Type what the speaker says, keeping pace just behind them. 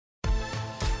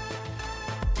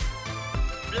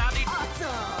Bloody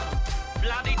awesome!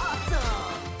 Bloody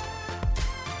awesome!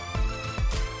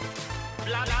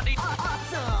 Bloody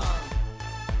awesome!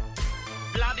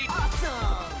 Bloody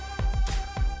awesome!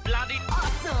 Bloody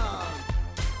awesome!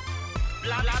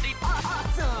 Bloody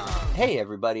awesome! Hey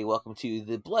everybody, welcome to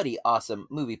the Bloody Awesome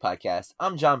Movie Podcast.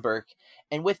 I'm John Burke,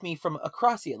 and with me from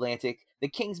across the Atlantic, the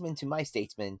Kingsman to my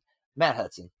statesman, Matt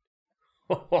Hudson.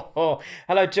 Hello,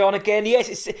 John, again.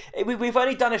 Yes, we've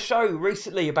only done a show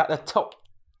recently about the top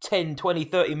 10, 20,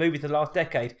 30 movies of the last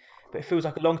decade, but it feels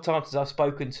like a long time since I've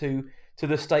spoken to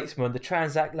the statesman, the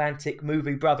transatlantic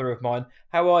movie brother of mine.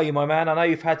 How are you, my man? I know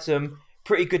you've had some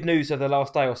pretty good news over the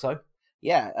last day or so.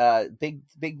 Yeah,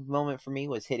 big moment for me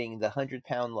was hitting the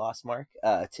 100-pound loss mark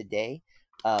today.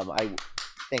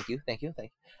 Thank you.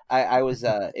 I was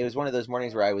it was one of those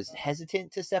mornings where I was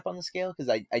hesitant to step on the scale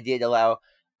because I did allow.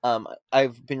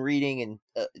 I've been reading, and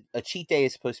a cheat day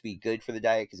is supposed to be good for the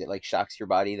diet because it like shocks your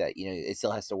body that it still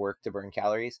has to work to burn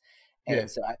calories. And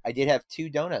so I did have 2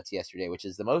 donuts yesterday, which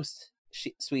is the most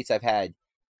sweets I've had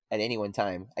at any one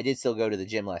time. I did still go to the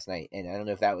gym last night, and I don't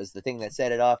know if that was the thing that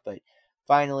set it off, but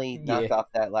finally knocked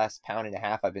off that last pound and a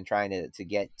half I've been trying to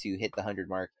get to hit the 100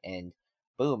 mark, and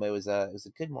boom, it was a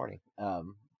good morning. It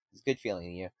was a good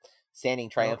feeling, standing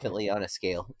triumphantly on a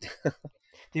scale.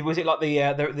 Was it like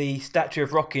the statue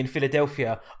of Rocky in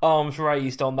Philadelphia, arms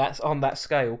raised on that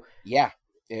scale? Yeah,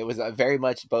 it was very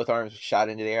much both arms shot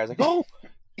into the air. I was like, oh,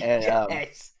 and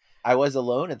yes. I was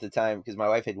alone at the time because my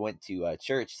wife had went to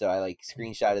church, so I like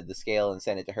screenshotted the scale and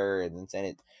sent it to her, and then sent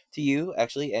it to you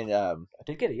actually, and I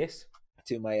did get it, yes,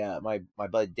 to my my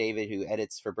bud David, who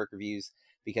edits for Burke Reviews,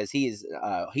 because he's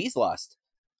lost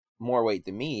more weight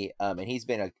than me, and he's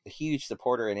been a huge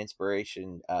supporter and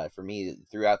inspiration for me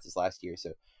throughout this last year.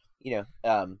 So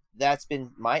that's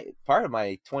been my part of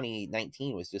my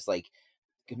 2019 was just like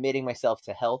committing myself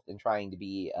to health and trying to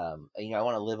be I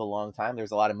want to live a long time. There's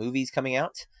a lot of movies coming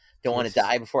out, don't want to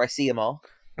die before I see them all,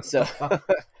 so and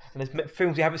there's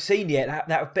films you haven't seen yet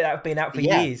that have been out for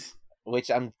years, which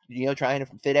I'm trying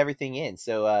to fit everything in.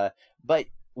 So but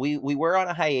we were on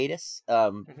a hiatus.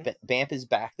 BAMP is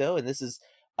back though, and this is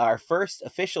our first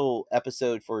official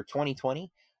episode for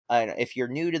 2020. And if you're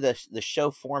new to the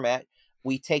show format,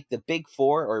 we take the big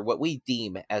 4, or what we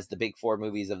deem as the big 4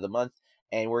 movies of the month,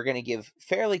 and we're going to give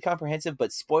fairly comprehensive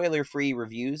but spoiler-free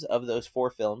reviews of those 4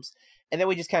 films. And then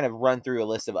we just kind of run through a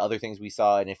list of other things we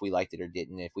saw, and if we liked it or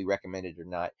didn't, if we recommend it or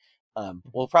not.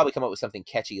 We'll probably come up with something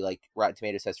catchy, like Rotten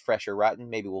Tomatoes has fresh or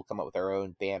rotten. Maybe we'll come up with our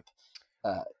own BAMP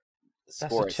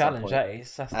score. That's a challenge, that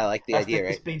is. I like the idea,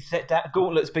 right? It's been set down.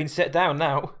 Gauntlet's been set down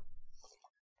now.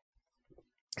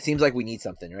 It seems like we need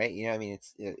something, right?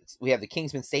 It's we have the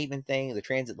Kingsman statement thing, the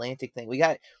transatlantic thing. We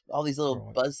got all these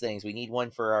little buzz things. We need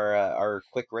one for our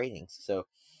quick ratings. So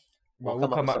we'll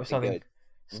come up with something good.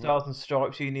 Stars and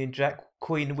Stripes, Union Jack,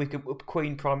 Queen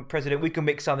Prime President. We can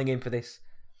mix something in for this.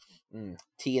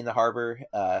 Tea in the harbor.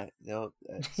 We'll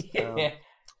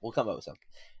come up with something.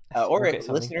 Or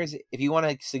listeners, if you want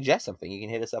to suggest something, you can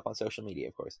hit us up on social media,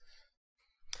 of course.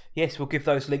 Yes, we'll give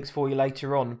those links for you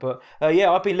later on. But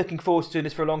I've been looking forward to doing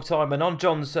this for a long time. And on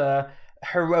John's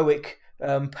heroic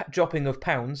dropping of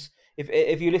pounds,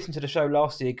 if you listened to the show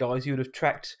last year, guys, you would have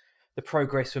tracked the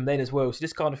progress from then as well. So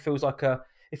this kind of feels like a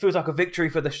victory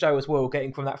for the show as well,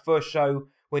 getting from that first show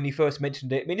when you first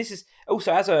mentioned it. I mean, this is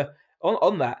also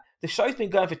on that. The show's been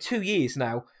going for 2 years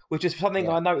now, which is something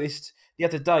I noticed the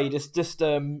other day, just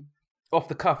off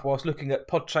the cuff whilst looking at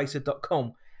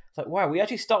podchaser.com. It's like, wow, we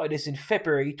actually started this in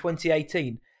February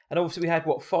 2018. And obviously we had,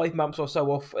 5 months or so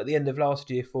off at the end of last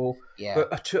year for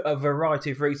a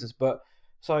variety of reasons. But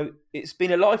so it's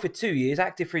been alive for 2 years,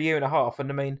 active for a year and a half.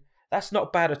 And I mean, that's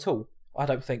not bad at all, I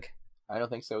don't think. I don't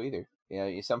think so either.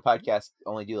 Some podcasts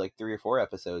only do like 3 or 4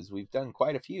 episodes. We've done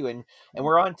quite a few, and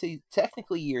we're on to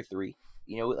technically year 3.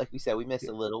 Like we said, we missed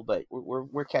a little, but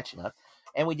we're catching up.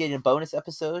 And we did a bonus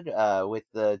episode with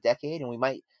the decade, and we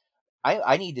might.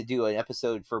 I need to do an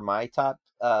episode for my top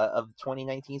of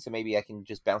 2019, so maybe I can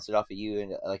just bounce it off of you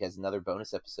and like as another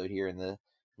bonus episode here in the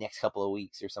next couple of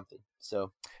weeks or something.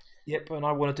 So. Yep, and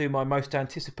I want to do my most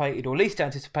anticipated or least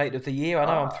anticipated of the year. I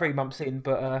know I'm 3 months in,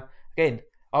 but again,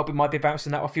 might be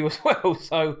bouncing that off you as well.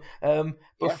 So,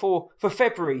 for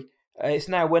February,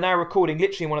 we're now recording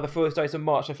literally one of the first days of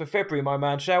March. So for February, my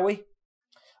man, shall we?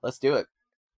 Let's do it.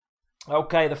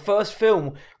 Okay, the first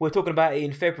film we're talking about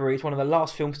in February is one of the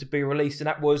last films to be released, and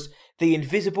that was The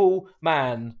Invisible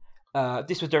Man.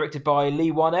 This was directed by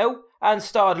Leigh Whannell and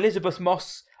starred Elizabeth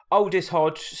Moss, Aldous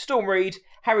Hodge, Storm Reed,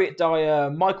 Harriet Dyer,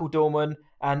 Michael Dorman,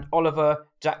 and Oliver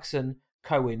Jackson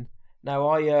Cohen.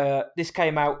 Now, this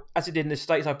came out, as it did in the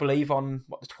States, I believe, on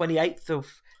the 28th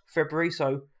of February,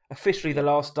 so officially the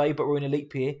last day, but we're in a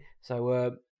leap year, so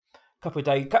a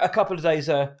couple of days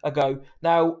ago.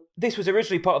 Now, this was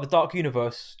originally part of the Dark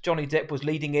Universe. Johnny Depp was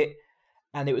leading it,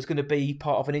 and it was going to be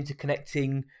part of an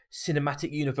interconnecting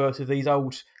cinematic universe of these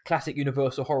old classic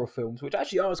Universal horror films, which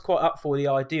actually I was quite up for the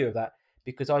idea of that,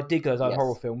 because I dig those old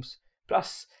horror films.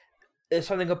 Plus, there's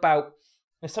something about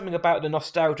the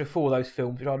nostalgia for those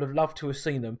films, which I'd have loved to have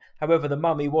seen them. However, The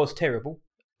Mummy was terrible,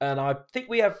 and I think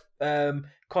we have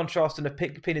contrasting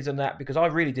opinions on that, because I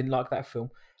really didn't like that film.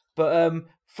 But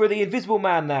for The Invisible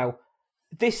Man now,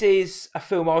 this is a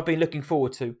film I've been looking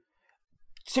forward to,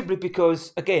 simply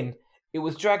because, again, it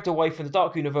was dragged away from the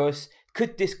Dark Universe.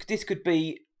 This could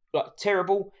be like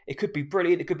terrible. It could be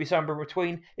brilliant. It could be somewhere in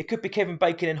between. It could be Kevin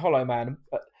Bacon in Hollow Man,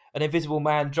 an invisible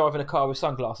man driving a car with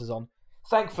sunglasses on.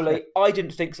 Thankfully, I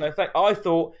didn't think so. I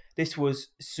thought this was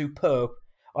superb.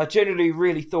 I genuinely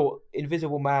really thought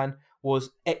Invisible Man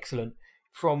was excellent.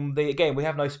 Again, we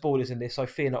have no spoilers in this, so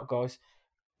fear not, guys.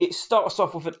 It starts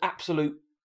off with an absolute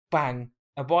bang.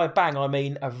 And by bang, I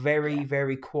mean a very,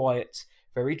 very quiet,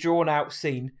 very drawn-out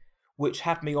scene, which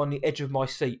had me on the edge of my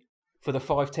seat for the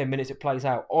 5-10 minutes it plays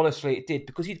out. Honestly, it did,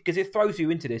 because it throws you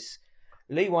into this.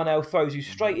 Leigh Whannell throws you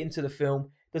straight into the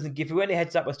film, doesn't give you any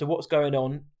heads up as to what's going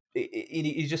on.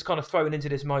 He's just kind of thrown into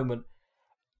this moment.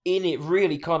 In it,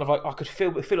 really kind of like, I could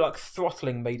feel like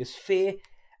throttling me, this fear,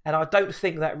 and I don't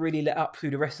think that really let up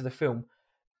through the rest of the film.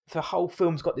 The whole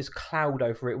film's got this cloud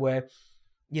over it where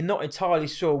you're not entirely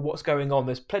sure what's going on.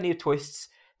 There's plenty of twists,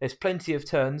 there's plenty of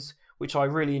turns, which I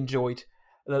really enjoyed.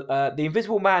 The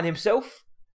Invisible Man himself,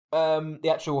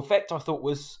 the actual effect I thought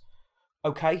was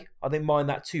okay. I didn't mind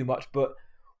that too much, but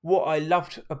what I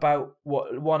loved about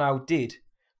what Whannell did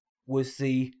was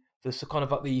the kind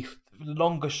of like the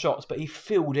longer shots, but he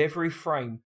filled every shot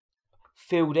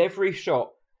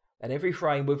and every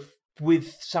frame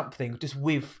with something, just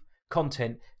with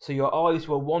content. So your eyes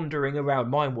were wandering around,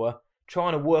 mine were,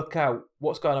 trying to work out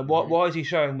what's going on. Why is he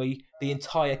showing me the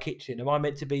entire kitchen? Am I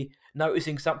meant to be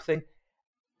noticing something?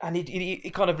 And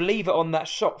he'd kind of leave it on that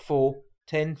shot for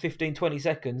 10, 15, 20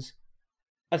 seconds.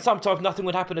 And sometimes nothing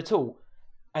would happen at all.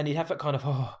 And you'd have that kind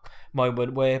of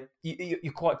moment where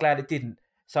you're quite glad it didn't.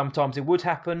 Sometimes it would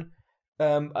happen.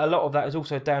 A lot of that is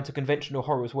also down to conventional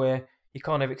horrors, where you're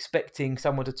kind of expecting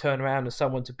someone to turn around and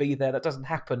someone to be there. That doesn't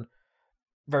happen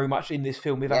very much in this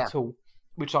film at all,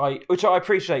 which I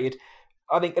appreciated.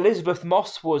 I think Elizabeth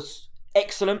Moss was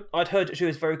excellent. I'd heard that she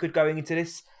was very good going into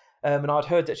this. And I'd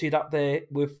heard that she'd up there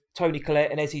with Toni Collette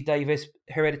and Essie Davis,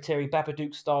 Hereditary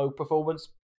Babadook-style performance.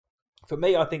 For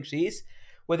me, I think she is.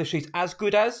 Whether she's as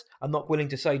good as, I'm not willing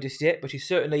to say just yet, but she's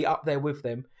certainly up there with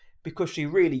them, because she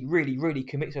really, really, really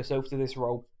commits herself to this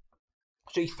role.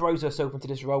 She throws herself into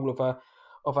this role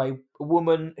of a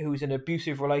woman who's in an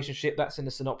abusive relationship, that's in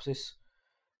the synopsis,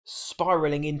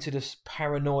 spiraling into this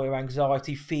paranoia,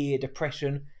 anxiety, fear,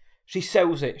 depression. She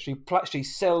sells it. She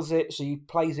sells it. She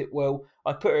plays it well.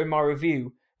 I put her in my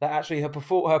review that actually her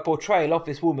portrayal of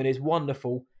this woman is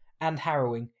wonderful and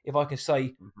harrowing, if I can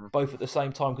say both at the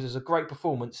same time, because it's a great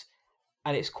performance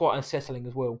and it's quite unsettling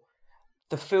as well.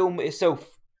 The film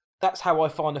itself, that's how I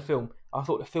find the film. I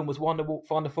thought the film was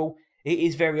wonderful. It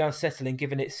is very unsettling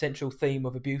given its central theme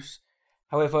of abuse.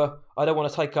 However, I don't want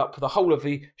to take up the whole of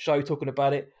the show talking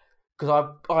about it,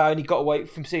 because I only got away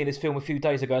from seeing this film a few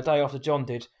days ago, a day after John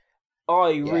did.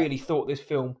 I really thought this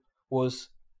film was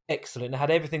excellent. It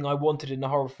had everything I wanted in a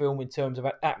horror film in terms of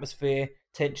atmosphere,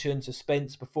 tension,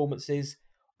 suspense, performances,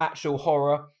 actual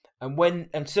horror,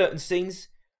 and certain scenes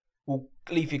will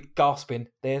leave you gasping.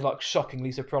 They're like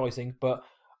shockingly surprising, but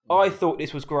I thought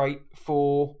this was great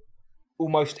for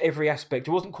almost every aspect.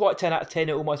 It wasn't quite 10 out of 10,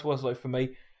 it almost was though for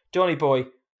me. Johnny boy,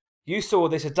 you saw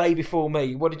this a day before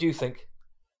me. What did you think?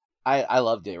 I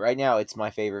loved it. Right now, it's my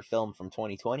favorite film from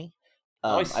 2020.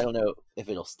 Nice. I don't know if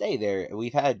it'll stay there.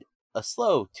 We've had a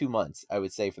slow 2 months, I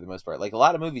would say, for the most part. Like, a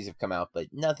lot of movies have come out, but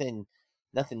nothing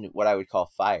what I would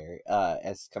call fire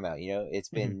has come out. You know, it's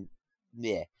been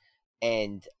yeah.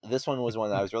 And this one was one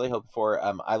that I was really hoping for.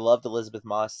 I loved Elizabeth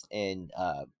Moss and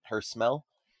her smell,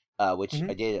 which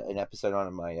I did an episode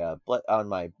on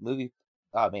my movie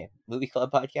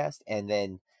club podcast, and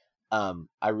then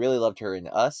I really loved her in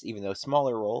Us, even though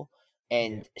smaller role,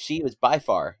 and she was by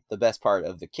far the best part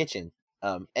of The Kitchen,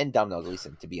 and Domhnall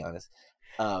Gleeson, to be honest,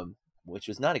 which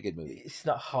was not a good movie. It's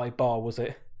not high bar, was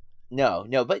it? No,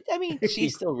 but I mean,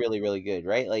 she's still really, really good,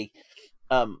 right? Like,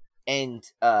 one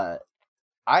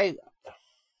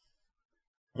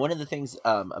of the things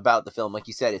about the film, like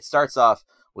you said, it starts off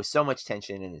with so much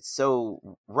tension, and it's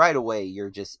so right away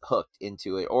you're just hooked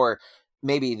into it, or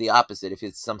maybe the opposite if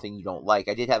it's something you don't like.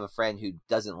 I did have a friend who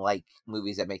doesn't like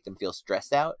movies that make them feel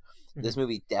stressed out. Mm-hmm. This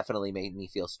movie definitely made me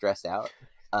feel stressed out,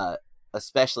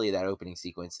 especially that opening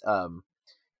sequence.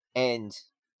 And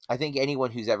I think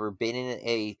anyone who's ever been in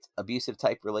a abusive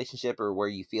type relationship or where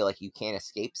you feel like you can't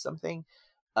escape something,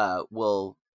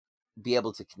 will be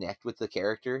able to connect with the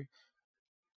character.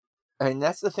 And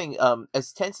that's the thing.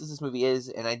 As tense as this movie is,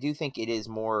 and I do think it is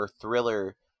more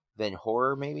thriller than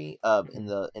horror, maybe. In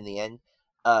the end,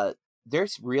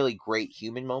 there's really great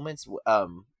human moments.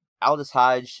 Aldous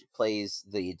Hodge plays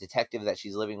the detective that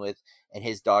she's living with, and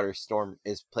his daughter Storm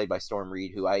is played by Storm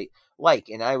Reed, who I like,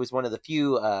 and I was one of the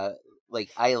few.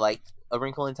 I liked A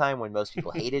Wrinkle in Time when most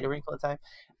people hated A Wrinkle in Time.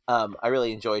 I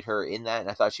really enjoyed her in that, and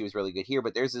I thought she was really good here.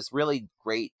 But there's this really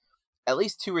great, at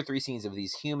least 2 or 3 scenes of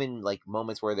these human like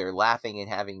moments where they're laughing and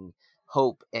having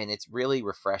hope, and it's really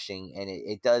refreshing. And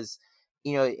it does,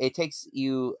 it takes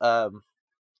you,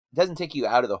 doesn't take you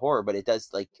out of the horror, but it does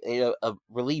it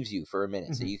relieves you for a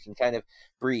minute, so you can kind of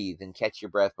breathe and catch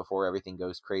your breath before everything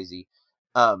goes crazy.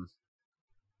 The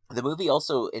movie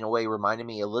also, in a way, reminded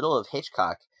me a little of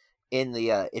Hitchcock. In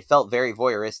the, it felt very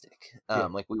voyeuristic,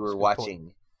 like we were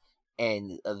watching,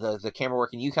 and the camera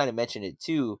work, and you kind of mentioned it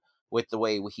too, with the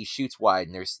way he shoots wide,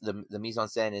 and there's the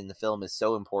mise-en-scène in the film is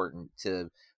so important to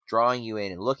drawing you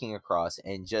in and looking across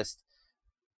and just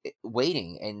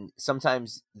waiting. And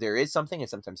sometimes there is something and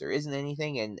sometimes there isn't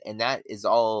anything, and that is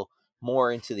all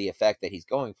more into the effect that he's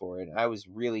going for. And I was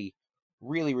really,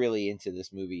 really, really into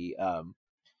this movie.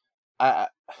 I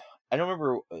don't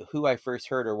remember who I first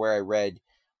heard or where I read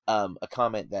a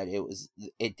comment that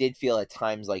it did feel at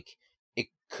times like it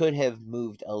could have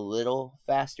moved a little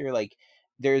faster. Like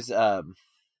there's not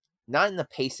in the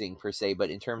pacing per se, but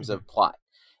in terms of plot,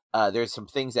 there's some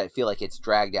things that feel like it's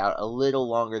dragged out a little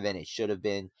longer than it should have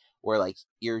been, where like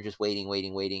you're just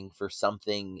waiting for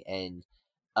something, and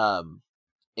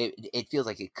it feels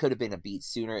like it could have been a beat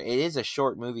sooner. It is a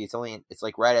short movie. It's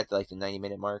like right at the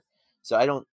 90-minute mark.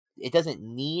 So it doesn't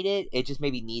need it. It just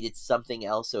maybe needed something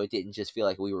else, so it didn't just feel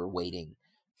like we were waiting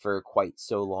for quite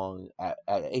so long at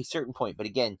a certain point. But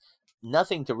again,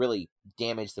 nothing to really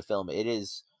damage the film. It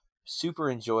is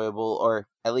super enjoyable, or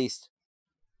at least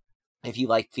if you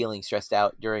like feeling stressed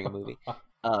out during a movie.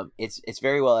 It's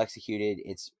very well executed.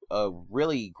 It's a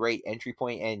really great entry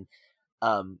point, and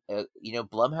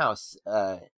Blumhouse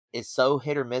is so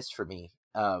hit or miss for me.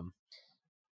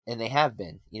 And they have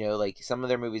been, like some of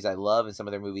their movies I love and some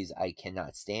of their movies I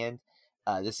cannot stand.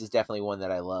 This is definitely one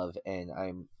that I love, and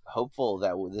I'm hopeful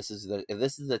that if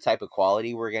this is the type of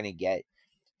quality we're going to get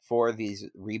for these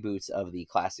reboots of the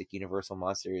classic Universal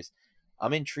monsters.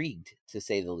 I'm intrigued, to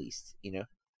say the least,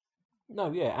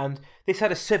 No, yeah, and this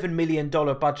had a $7 million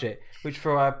budget, which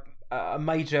for a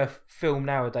major film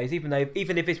nowadays, even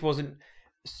if this wasn't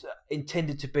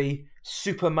intended to be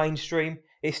super mainstream,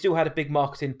 it still had a big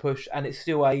marketing push, and it's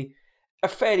still a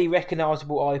fairly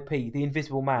recognisable IP, The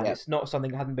Invisible Man. Yep. It's not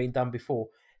something that hadn't been done before.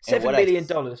 $7 million,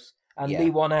 and Leigh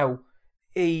Whannell,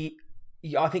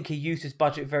 I think he used his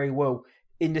budget very well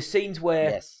in the scenes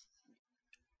where, yes.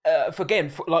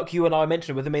 Like you and I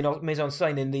mentioned with the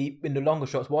mise-en-scène in the longer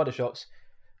shots, wider shots,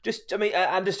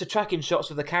 and just the tracking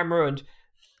shots of the camera, and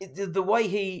the way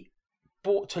he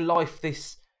brought to life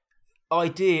this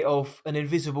idea of an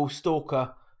invisible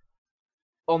stalker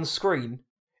on screen.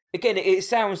 Again, it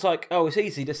sounds like, it's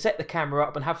easy to set the camera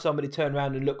up and have somebody turn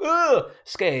around and look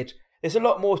scared. There's a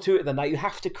lot more to it than that. You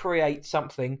have to create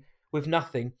something with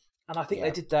nothing, and I think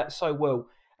they did that so well.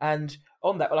 And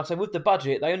on that, like I say, with the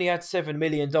budget, they only had $7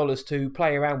 million to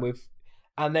play around with,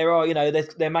 and there are,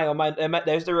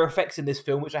 there are effects in this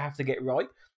film which I have to get right.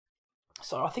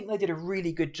 So I think they did a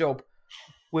really good job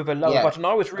with a lower budget, and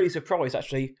I was really surprised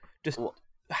actually just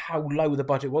how low the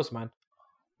budget was, man.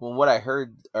 Well, what I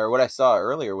heard or what I saw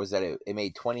earlier was that it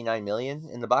made $29 million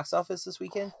in the box office this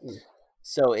weekend. Ooh.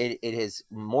 So it has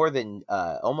more than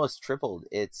almost tripled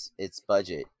its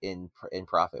budget in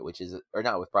profit, which is, or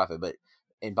not with profit, but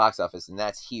in box office, and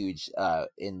that's huge.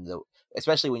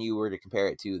 Especially when you were to compare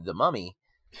it to The Mummy,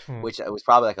 which was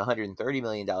probably like $130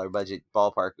 million budget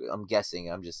ballpark. I'm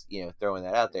guessing. I'm just throwing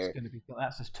that out there.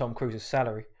 That's just Tom Cruise's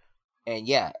salary. And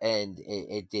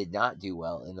it did not do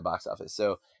well in the box office.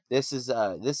 So this is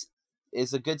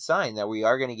a good sign that we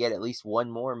are going to get at least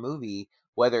one more movie,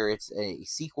 whether it's a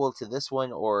sequel to this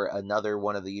one or another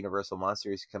one of the Universal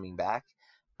monsters coming back.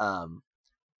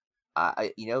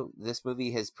 This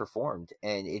movie has performed,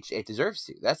 and it deserves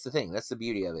to. That's the thing. That's the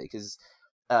beauty of it, because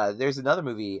there's another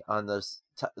movie on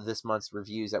this month's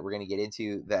reviews that we're going to get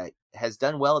into that has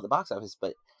done well at the box office,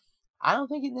 but I don't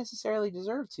think it necessarily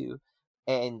deserved to.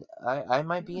 and I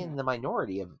might be in the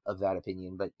minority of that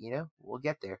opinion, but we'll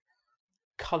get there.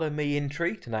 Colour me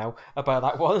intrigued now about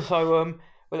that one. So,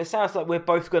 well, it sounds like we're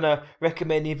both going to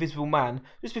recommend The Invisible Man.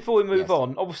 Just before we move Yes.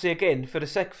 on, obviously, again, for the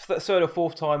third or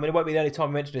fourth time, and it won't be the only time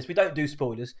we mention this, we don't do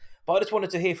spoilers. But I just wanted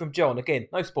to hear from John again.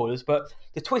 No spoilers, but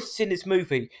the twists in this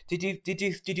movie. Did you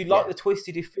like Yeah. the twists?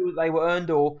 Did you feel that they were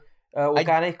earned or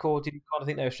organic, or did you kind of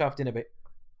think they were shoved in a bit?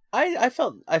 I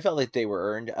felt like they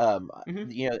were earned.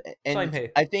 Mhm. And Same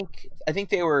here. I think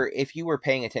they were. If you were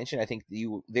paying attention, I think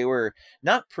they were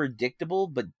not predictable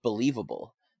but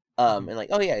believable. Mhm. And like,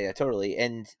 oh yeah, totally.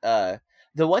 And the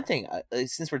one thing,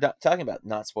 since we're talking about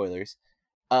not spoilers,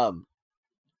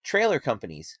 trailer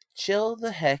companies, chill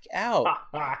the heck out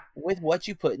with what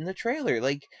you put in the trailer.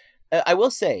 Like, I will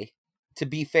say, to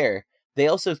be fair, they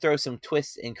also throw some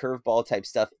twists and curveball type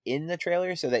stuff in the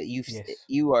trailer so that Yes.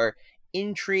 you are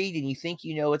intrigued and you think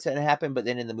you know what's going to happen, but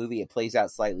then in the movie it plays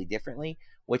out slightly differently,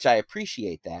 which I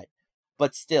appreciate that.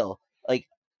 But still, like,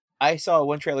 I saw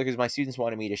one trailer because my students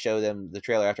wanted me to show them the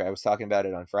trailer after I was talking about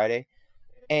it on Friday,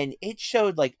 and it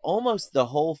showed like almost the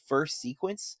whole first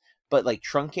sequence, but like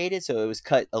truncated, so it was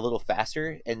cut a little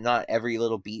faster and not every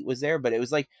little beat was there, but it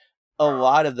was like a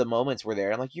lot of the moments were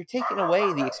there. I'm like, you're taking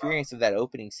away the experience of that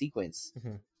opening sequence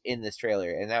Mhm. in this trailer,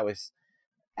 and that was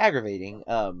aggravating.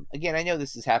 Again, I know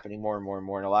this is happening more and more and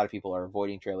more, and a lot of people are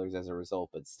avoiding trailers as a result,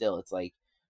 but still, it's like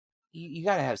you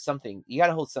gotta have something, you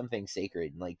gotta hold something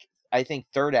sacred. Like, I think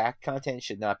third act content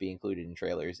should not be included in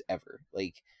trailers ever.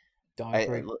 Like, I I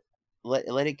agree.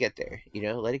 let it get there,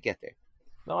 let it get there.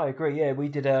 No, I agree. Yeah, we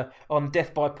did on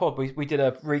Death by Pod. We did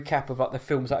a recap of like the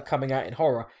films that are coming out in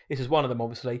horror. This is one of them,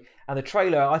 obviously. And the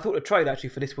trailer, I thought the trailer actually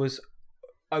for this was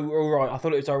all right. I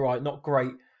thought it was all right, not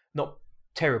great, not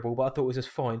terrible, but I thought it was just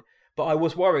fine. But I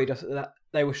was worried that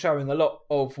they were showing a lot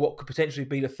of what could potentially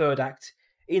be the third act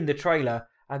in the trailer.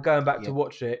 And going back to Yep.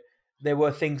 watch it, there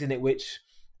were things in it which,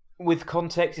 with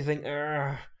context, you think,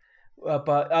 "Ugh."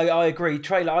 But I agree.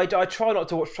 Trailer. I try not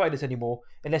to watch trailers anymore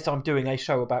unless I'm doing a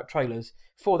show about trailers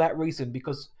for that reason,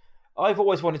 because I've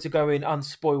always wanted to go in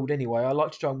unspoiled anyway. I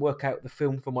like to try and work out the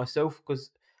film for myself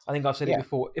because I think I've said it Yeah.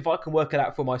 before. If I can work it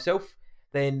out for myself,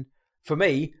 then for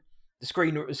me, the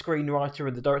screenwriter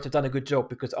and the director have done a good job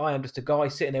because I am just a guy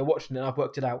sitting there watching it and I've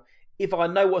worked it out. If I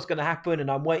know what's going to happen and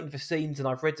I'm waiting for scenes and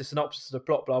I've read the synopsis of the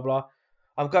plot, blah blah,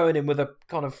 I'm going in with a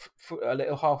kind of a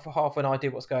little half an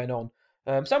idea what's going on.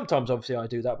 Sometimes, obviously, I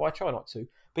do that, but I try not to.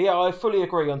 But yeah, I fully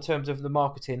agree on terms of the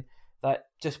marketing that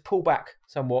just pull back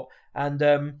somewhat. And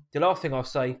the last thing I'll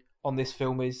say on this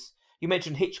film is you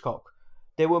mentioned Hitchcock.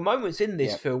 There were moments in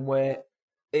this Yeah. film where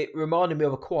it reminded me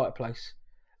of A Quiet Place,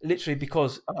 literally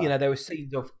because there were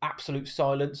scenes of absolute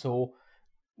silence or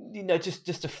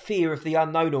just a fear of the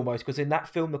unknown almost. Because in that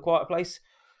film, The Quiet Place,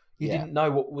 you Yeah. didn't know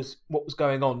what was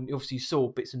going on. You obviously saw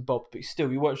bits and bobs, but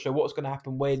still you weren't sure what's going to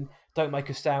happen when. Don't make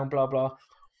a sound, blah blah.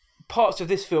 Parts of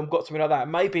this film got to me like that.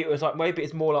 Maybe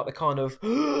it's more like the kind of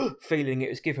feeling it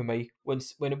was giving me when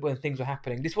things were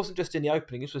happening. This wasn't just in the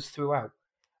opening; this was throughout.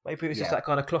 Maybe it was just Yeah. that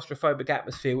kind of claustrophobic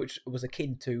atmosphere, which was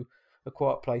akin to A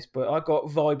Quiet Place. But I got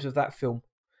vibes of that film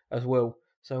as well.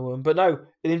 So, but no,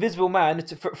 An Invisible Man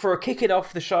for a kicking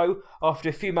off the show after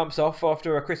a few months off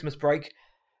after a Christmas break.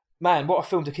 Man, what a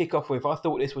film to kick off with! I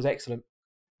thought this was excellent.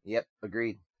 Yep.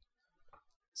 Agreed.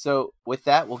 So with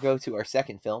that, we'll go to our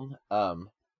second film,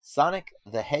 Sonic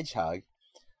the Hedgehog,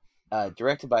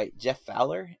 directed by Jeff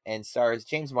Fowler and stars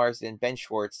James Marsden, Ben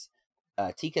Schwartz,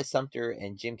 Tika Sumpter,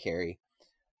 and Jim Carrey.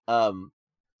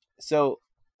 So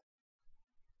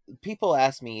people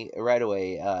ask me right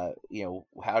away,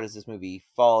 how does this movie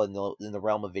fall in the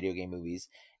realm of video game movies?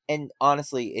 And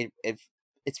honestly,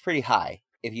 it's pretty high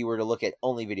if you were to look at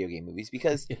only video game movies,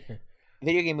 because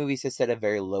video game movies have set a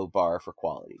very low bar for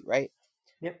quality, right?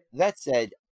 Yep. That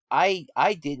said, I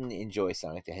didn't enjoy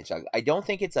Sonic the Hedgehog. I don't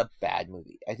think it's a bad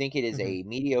movie. I think it is a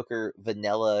mediocre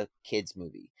vanilla kids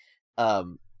movie.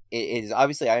 It is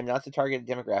obviously, I'm not the target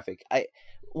demographic.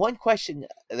 One question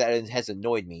that has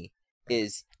annoyed me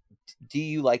is, do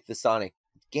you like the Sonic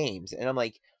games? And I'm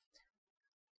like,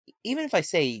 even if I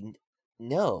say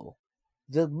no,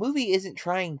 the movie isn't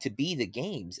trying to be the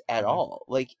games at all.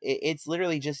 Like, it's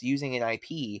literally just using an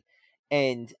IP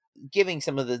and giving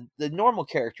some of the normal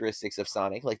characteristics of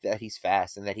Sonic, like that he's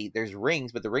fast and that there's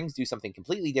rings, but the rings do something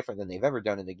completely different than they've ever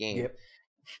done in the game.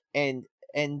 Yep.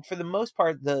 And for the most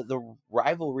part, the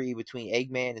rivalry between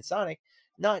Eggman and Sonic,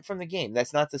 not from the game.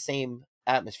 That's not the same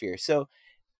atmosphere. So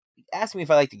asking me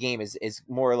if I like the game is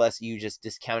more or less you just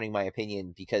discounting my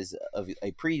opinion because of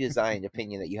a pre-designed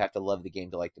opinion that you have to love the game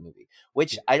to like the movie,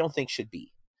 which I don't think should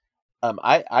be.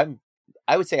 I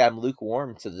would say I'm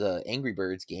lukewarm to the Angry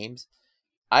Birds games.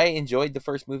 I enjoyed the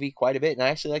first movie quite a bit, and I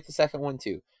actually like the second one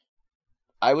too.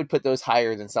 I would put those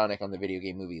higher than Sonic on the video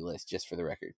game movie list, just for the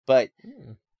record. But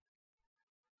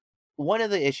one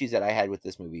of the issues that I had with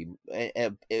this movie,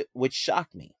 which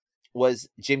shocked me, was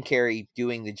Jim Carrey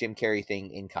doing the Jim Carrey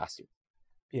thing in costume.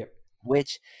 Yeah.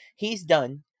 Which he's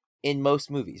done in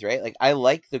most movies, right? Like, I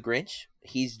like The Grinch.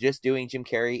 He's just doing Jim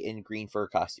Carrey in green fur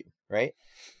costume, right?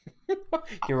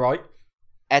 You're right.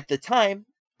 At the time,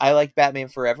 I liked Batman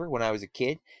Forever when I was a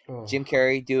kid. Oh. Jim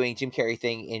Carrey doing Jim Carrey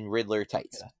thing in Riddler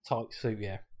tights. Yeah, tight suit,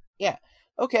 yeah. Yeah.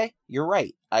 Okay, you're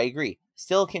right. I agree.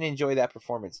 Still can enjoy that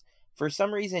performance. For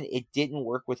some reason, it didn't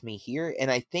work with me here,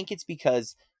 and I think it's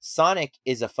because Sonic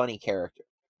is a funny character.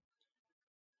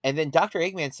 And then Dr.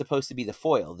 Eggman's supposed to be the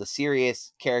foil, the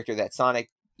serious character that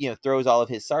Sonic, throws all of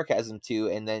his sarcasm to,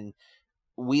 and then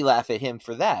we laugh at him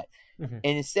for that. Mm-hmm.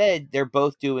 And instead, they're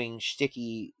both doing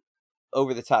shticky,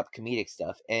 over-the-top comedic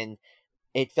stuff, and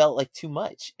it felt like too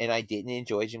much, and I didn't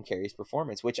enjoy Jim Carrey's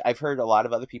performance, which I've heard a lot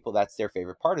of other people, that's their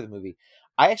favorite part of the movie.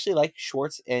 I actually like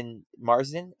Schwartz and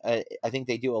Marsden. I think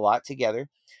they do a lot together.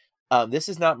 This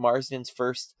is not Marsden's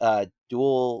first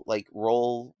dual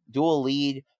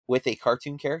lead with a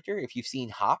cartoon character. If you've seen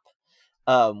Hop,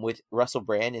 with Russell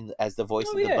Brand as the voice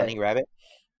of the bunny rabbit.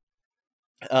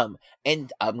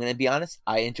 And I'm going to be honest,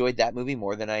 I enjoyed that movie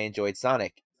more than I enjoyed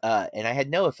Sonic. And I had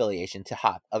no affiliation to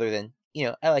Hop other than,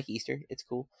 I like Easter. It's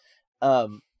cool.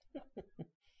 And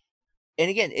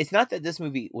again, it's not that this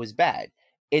movie was bad.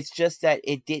 It's just that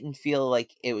it didn't feel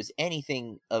like it was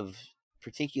anything of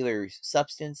particular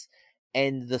substance.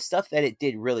 And the stuff that it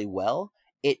did really well,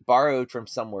 it borrowed from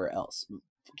somewhere else.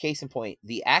 Case in point,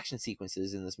 the action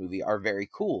sequences in this movie are very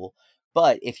cool.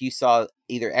 But if you saw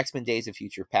either X-Men Days of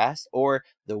Future Past or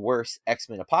the worst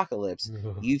X-Men Apocalypse,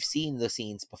 you've seen the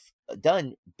scenes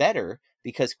done better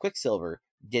because Quicksilver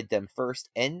did them first,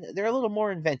 and they're a little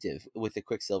more inventive with the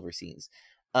Quicksilver scenes,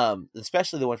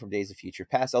 especially the one from Days of Future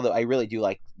Past. Although I really do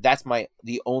like,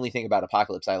 the only thing about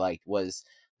Apocalypse I liked was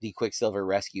the Quicksilver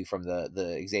rescue from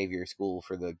the Xavier School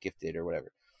for the Gifted or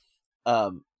whatever.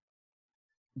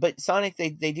 But Sonic, they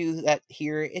do that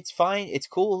here. It's fine. It's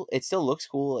cool. It still looks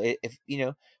cool,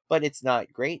 but it's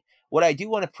not great. What I do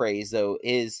want to praise, though,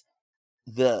 is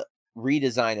the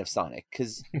redesign of Sonic,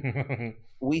 because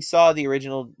we saw the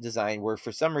original design where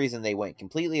for some reason they went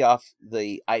completely off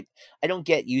I don't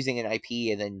get using an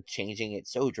IP and then changing it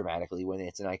so dramatically when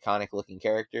it's an iconic looking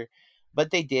character,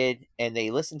 but they did, and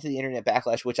they listened to the internet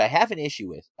backlash, which I have an issue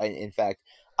with. In fact,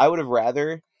 I would have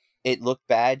rather it looked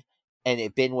bad and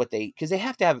it been what because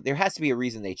there has to be a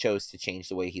reason they chose to change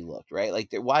the way he looked, right? Like,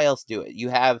 why else do it? You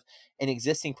have an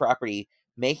existing property,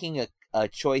 making a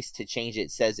choice to change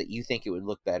it says that you think it would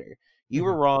look better. You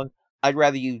were wrong. I'd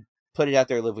rather you put it out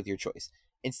there, live with your choice.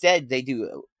 Instead, they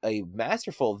do a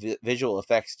masterful visual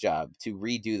effects job to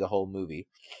redo the whole movie.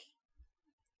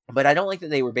 But I don't like that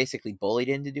they were basically bullied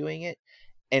into doing it.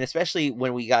 And especially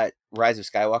when we got Rise of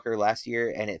Skywalker last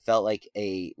year, and it felt like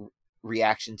a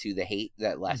reaction to the hate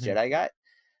that Last Jedi got.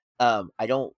 I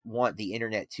don't want the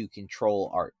internet to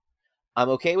control art. I'm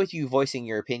okay with you voicing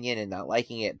your opinion and not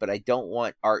liking it, but I don't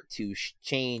want art to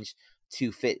change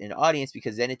to fit an audience,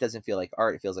 because then it doesn't feel like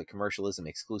art. It feels like commercialism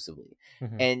exclusively.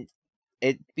 And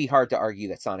it'd be hard to argue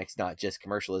that Sonic's not just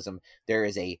commercialism. There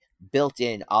is a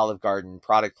built-in Olive Garden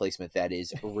product placement that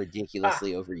is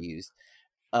ridiculously overused.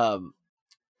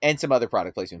 And some other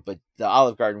product placement, but the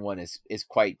Olive Garden one is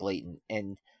quite blatant.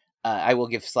 And I will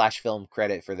give Slash Film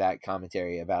credit for that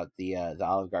commentary about the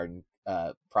Olive Garden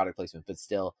product placement, but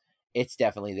still, it's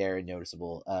definitely there and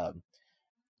noticeable.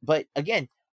 But again,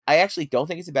 I actually don't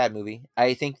think it's a bad movie.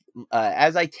 I think,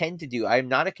 as I tend to do, I'm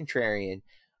not a contrarian,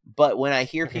 but when I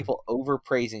hear people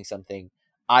overpraising something,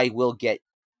 I will get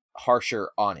harsher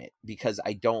on it because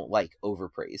I don't like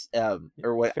overpraise,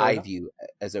 or what I view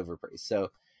as overpraise.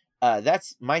 So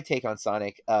that's my take on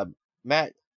Sonic.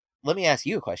 Matt, let me ask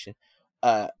you a question.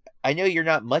 I know you're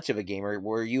not much of a gamer.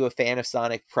 Were you a fan of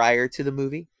Sonic prior to the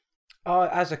movie?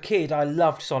 As a kid, I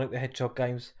loved Sonic the Hedgehog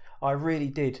games. I really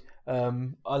did.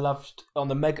 I loved on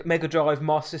the Mega Drive,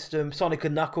 Master System, Sonic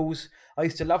and Knuckles. I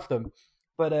used to love them.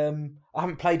 But I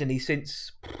haven't played any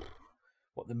since,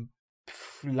 the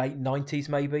late 90s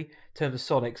maybe, in terms of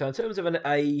Sonic. So in terms of an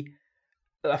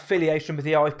affiliation with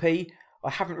the IP, I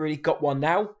haven't really got one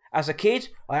now. As a kid,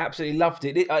 I absolutely loved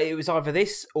it. It was either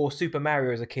this or Super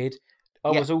Mario as a kid.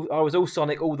 I was all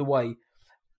Sonic all the way.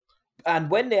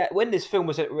 And when this film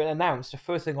was announced, the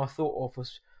first thing I thought of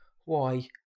was, why?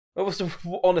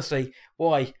 Honestly,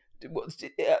 why?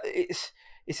 It's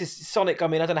just Sonic. I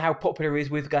mean, I don't know how popular it is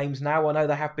with games now. I know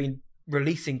they have been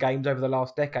releasing games over the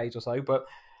last decades or so, but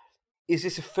is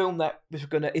this a film that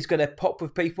is gonna pop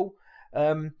with people?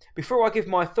 Before I give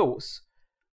my thoughts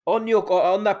on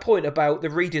that point about the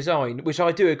redesign, which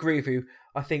I do agree with you,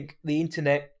 I think the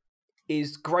internet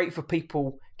is great for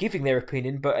people giving their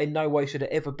opinion, but in no way should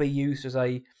it ever be used as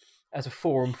a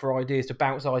forum for ideas to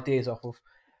bounce ideas off of.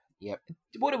 Yep.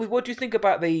 What do you think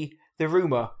about the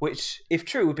rumor, which, if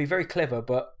true, would be very clever,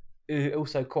 but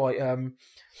also quite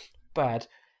bad?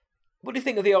 What do you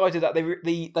think of the idea that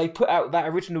they put out that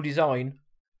original design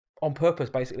on purpose,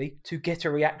 basically, to get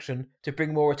a reaction, to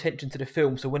bring more attention to the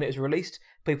film, so when it was released,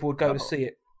 people would go to see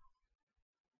it?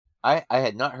 I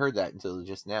had not heard that until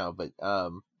just now, but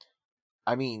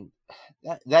I mean,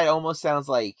 that almost sounds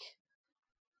like,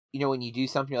 when you do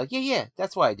something, you're like, yeah,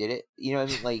 that's why I did it. You know what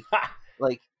I mean?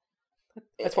 Like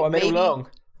that's what I meant all along.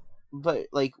 But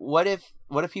like, what if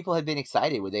people had been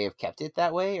excited? Would they have kept it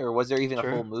that way, or was there even a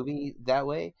full movie that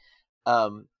way?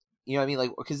 You know what I mean?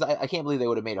 Like, because I can't believe they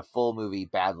would have made a full movie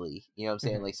badly. You know what I'm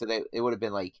saying? Like, so it would have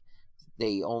been like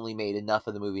they only made enough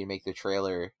of the movie to make the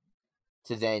trailer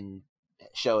to then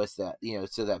show us that,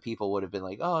 so that people would have been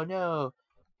like, oh no.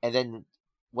 And then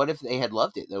what if they had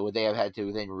loved it though? Would they have had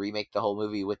to then remake the whole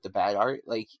movie with the bad art?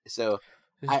 Like, so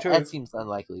that seems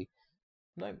unlikely.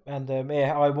 No, and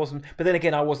I wasn't. But then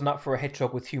again, I wasn't up for a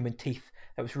hedgehog with human teeth.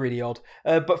 That was really odd.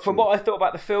 But from what I thought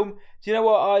about the film, do you know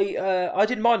what? I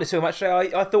didn't mind the film,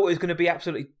 actually. I thought it was going to be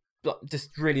absolutely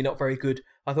just really not very good.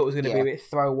 I thought it was going to be a bit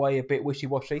throwaway, a bit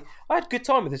wishy-washy. I had a good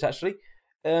time with this, actually.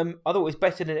 I thought it was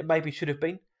better than it maybe should have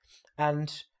been. And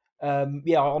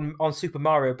on Super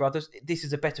Mario Brothers, this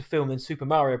is a better film than Super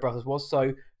Mario Brothers was.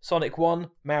 So Sonic 1,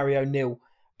 Mario 0.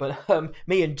 But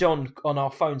me and John on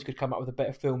our phones could come up with a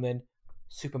better film than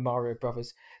Super Mario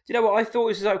Brothers. Do you know what? I thought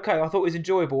this was okay. I thought it was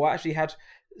enjoyable.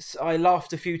 I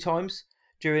laughed a few times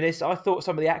during this. I thought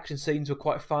some of the action scenes were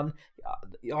quite fun.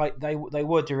 They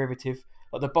were derivative.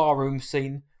 Like the barroom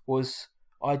scene was.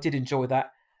 I did enjoy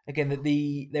that. Again,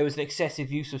 there was an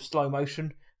excessive use of slow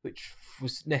motion, which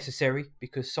was necessary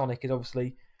because Sonic is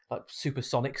obviously like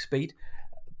supersonic speed.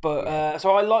 But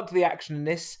so I liked the action in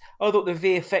this. I thought the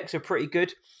VFX are pretty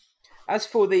good. As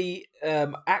for the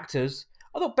actors,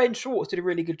 I thought Ben Schwartz did a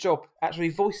really good job actually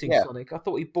voicing Sonic. I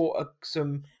thought he brought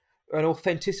an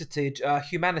authenticity,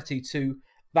 humanity to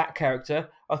that character.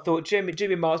 I thought James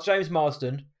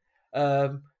Marsden,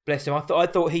 bless him. I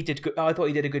thought he did good. I thought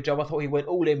he did a good job. I thought he went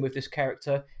all in with this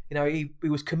character. He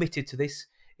was committed to this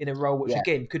in a role which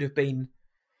again could have been.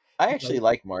 I actually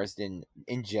like Marsden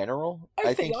in general.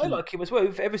 I think I like him as well.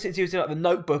 Ever since he was in like The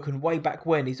Notebook and way back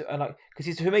when, he's always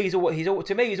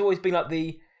been like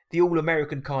the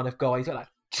all-American kind of guy. He's got like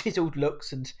chiseled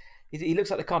looks and he looks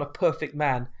like the kind of perfect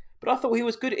man. But I thought he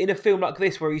was good in a film like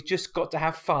this where he's just got to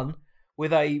have fun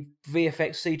with a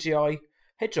VFX CGI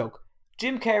hedgehog.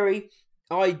 Jim Carrey,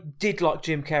 I did like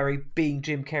Jim Carrey being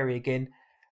Jim Carrey again.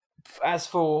 As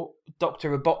for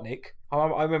Dr. Robotnik,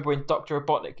 I remember when Dr.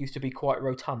 Robotnik used to be quite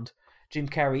rotund. Jim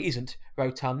Carrey isn't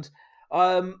rotund.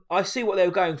 I see what they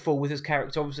were going for with his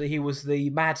character. Obviously, he was the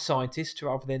mad scientist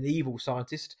rather than the evil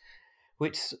scientist,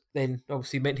 which then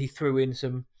obviously meant he threw in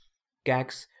some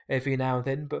gags every now and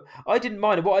then. But I didn't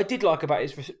mind it. What I did like about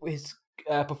his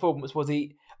performance was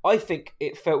I think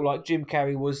it felt like Jim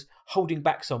Carrey was holding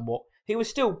back somewhat. He was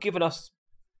still giving us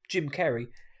Jim Carrey,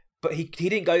 but he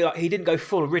didn't go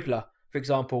full Riddler, for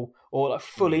example, or like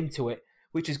full into it,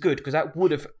 which is good because that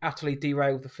would have utterly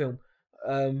derailed the film.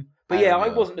 I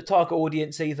wasn't the target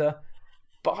audience either,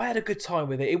 but I had a good time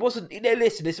with it. It wasn't.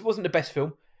 This wasn't the best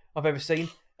film I've ever seen.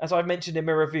 As I mentioned in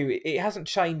my review, it hasn't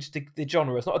changed the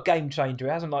genre. It's not a game changer.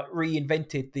 It hasn't like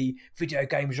reinvented the video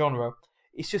game genre.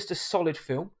 It's just a solid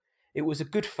film. It was a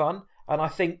good fun, and I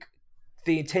think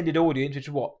the intended audience, which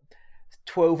is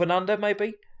 12 and under,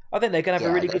 maybe. I think they're going to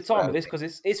have a really good time with this because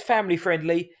it's family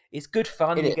friendly. It's good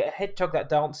fun. You get a hedgehog that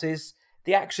dances.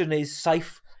 The action is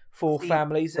safe for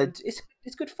families, and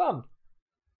it's good fun.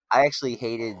 I actually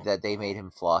hated that they made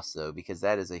him floss though, because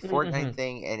that is a Fortnite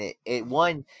thing,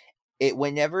 and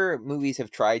whenever movies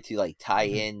have tried to like tie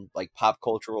in like pop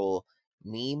cultural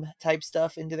meme type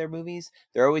stuff into their movies,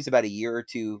 they're always about a year or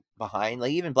two behind.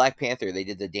 Like even Black Panther, they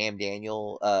did the Damn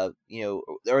Daniel,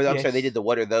 sorry, they did the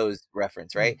What Are Those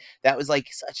reference, right? That was like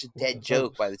such a dead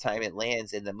joke by the time it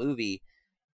lands in the movie.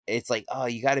 It's like, oh,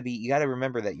 you got to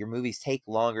remember that your movies take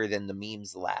longer than the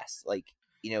memes last. Like,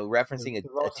 referencing a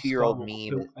 2-year-old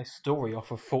meme. A story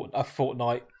off of a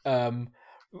Fortnite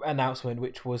announcement,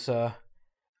 which was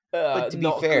but to be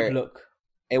not fair, a good look.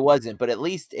 It wasn't, but at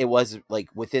least it was like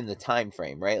within the time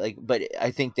frame, right? Like, but I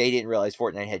think they didn't realize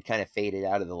Fortnite had kind of faded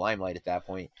out of the limelight at that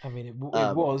point. I mean, it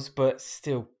was, but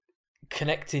still,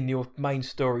 connecting your main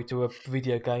story to a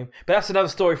video game. But that's another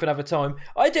story for another time.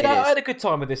 I It had is. a good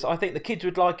time with this. I think the kids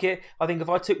would like it. I think if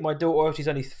I took my daughter, she's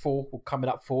only 4, or coming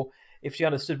up 4, if she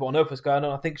understood what on earth was going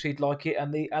on, I think she'd like it.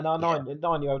 And our Yeah.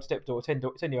 9-year-old stepdaughter,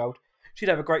 10-year-old, she'd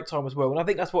have a great time as well. And I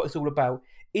think that's what it's all about.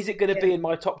 Is it going to be in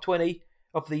my top 20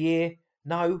 of the year?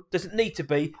 No, doesn't need to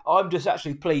be. I'm just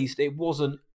actually pleased it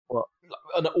wasn't Well,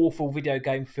 an awful video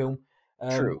game film.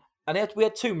 true. And we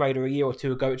had Tomb Raider a year or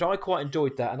two ago, which I quite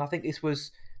enjoyed that. And I think it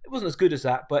wasn't as good as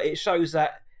that, but it shows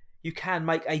that you can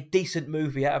make a decent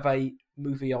movie out of a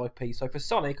movie IP. So for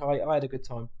Sonic, I had a good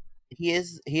time. He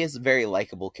is a very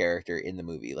likable character in the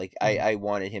movie. Like I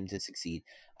wanted him to succeed.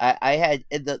 I had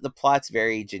the plot's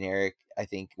very generic, I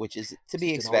think, which is to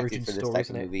be It's an expected origin for this story, type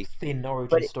isn't of it? movie. Thin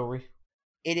origin But story.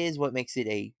 It is what makes it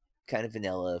a kind of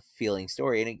vanilla feeling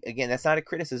story. And again, that's not a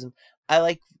criticism. I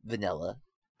like vanilla.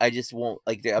 I just won't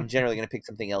like. I'm generally going to pick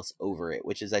something else over it,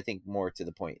 which is, I think, more to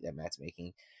the point that Matt's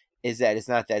making, is that it's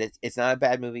not a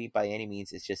bad movie by any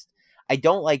means. It's just I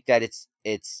don't like that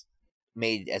it's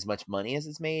made as much money as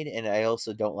it's made, and I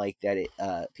also don't like that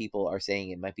people are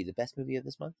saying it might be the best movie of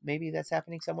this month. Maybe that's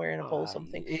happening somewhere in a poll,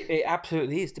 something. It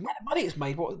absolutely is. The amount of money it's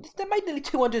made, they made nearly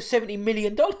 $270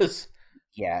 million.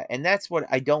 Yeah, and that's what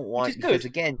I don't want, because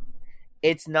again,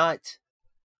 it's not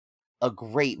a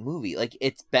great movie. Like,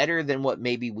 it's better than what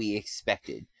maybe we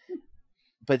expected,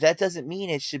 but that doesn't mean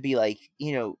it should be like,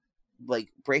 like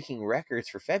breaking records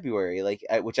for February,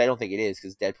 which I don't think it is,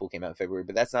 because Deadpool came out in February.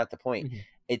 But that's not the point. Mm-hmm.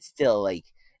 It's still like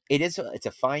it's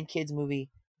a fine kids movie.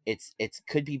 It's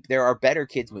could be, there are better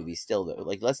kids movies still though.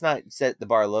 Like, let's not set the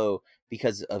bar low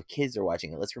because of kids are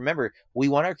watching it. Let's remember, we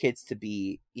want our kids to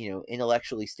be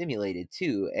intellectually stimulated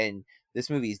too, and this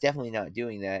movie is definitely not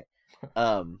doing that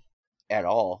at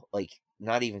all. Like,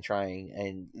 not even trying.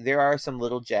 And there are some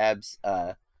little jabs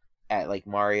at like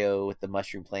Mario with the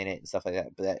Mushroom Planet and stuff like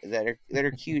that, but that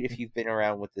are cute if you've been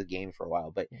around with the game for a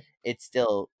while. But it's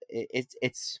still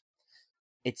it's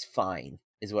fine,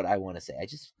 is what I want to say.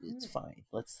 It's fine.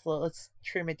 Let's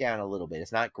trim it down a little bit.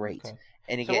 It's not great. Okay.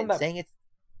 And again, saying it's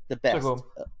the best,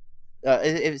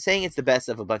 saying it's the best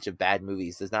of a bunch of bad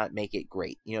movies does not make it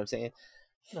great. You know what I'm saying?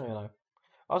 No.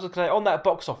 I was going to say, on that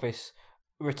box office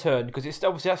return, because it's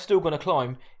obviously that's still going to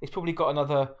climb. It's probably got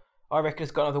another. I reckon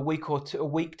it's got another week or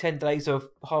two, 10 days of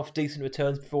half decent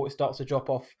returns before it starts to drop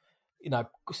off,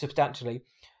 substantially.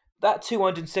 That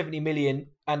 270 million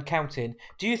and counting,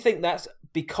 do you think that's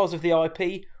because of the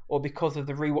IP or because of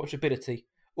the rewatchability,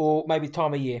 or maybe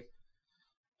time of year?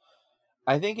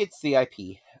 I think it's the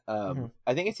IP.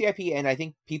 I think it's the IP, and I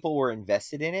think people were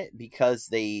invested in it because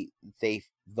they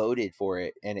voted for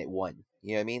it and it won.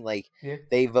 You know what I mean? Like,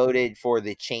 they voted for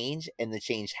the change and the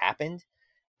change happened.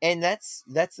 And that's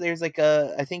there's like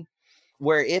I think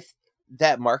where, if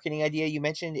that marketing idea you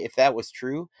mentioned, if that was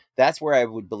true, that's where I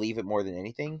would believe it more than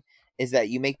anything, is that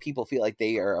you make people feel like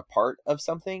they are a part of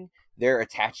something. They're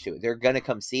attached to it. They're going to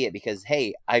come see it because,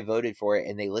 hey, I voted for it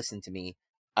and they listened to me.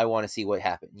 I want to see what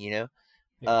happened, Yeah.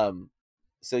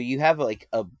 So you have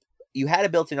you had a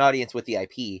built-in audience with the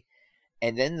IP,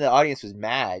 and then the audience was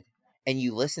mad and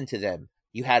you listened to them.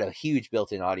 You had a huge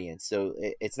built-in audience. So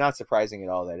it's not surprising at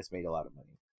all that it's made a lot of money.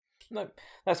 No,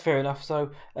 that's fair enough.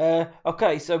 So,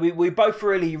 okay, so we both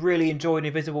really, really enjoyed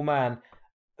Invisible Man.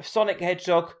 Sonic the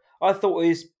Hedgehog, I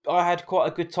had quite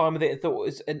a good time with it. I thought it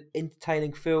was an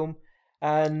entertaining film.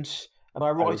 And am I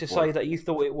right to say that you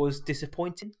thought it was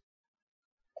disappointing?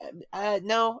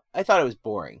 No, I thought it was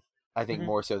boring. I think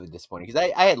more so than disappointing,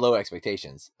 because I had low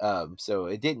expectations. So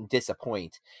it didn't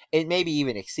disappoint. It maybe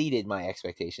even exceeded my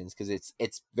expectations because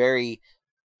it's very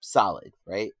solid,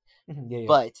 right? Yeah.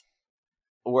 But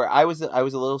where I was a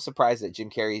little surprised that Jim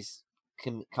Carrey's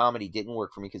comedy didn't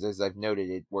work for me, because, as I've noted,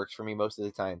 it works for me most of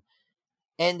the time.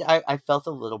 And I felt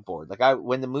a little bored. Like,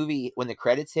 when the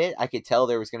credits hit, I could tell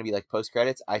there was going to be like post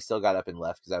credits. I still got up and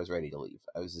left because I was ready to leave.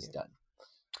 I was just done.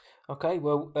 Okay,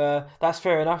 well, that's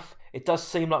fair enough. It does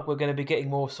seem like we're going to be getting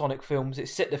more Sonic films.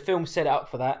 The film set up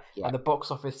for that, and the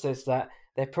box office says that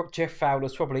Jeff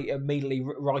Fowler's probably immediately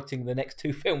writing the next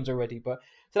 2 films already. So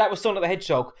that was Sonic the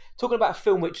Hedgehog. Talking about a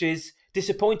film which is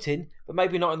disappointing, but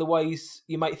maybe not in the ways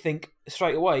you might think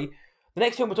straight away. The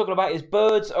next film we're talking about is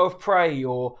Birds of Prey,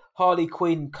 or Harley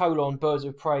Quinn, Birds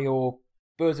of Prey, or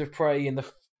Birds of Prey and the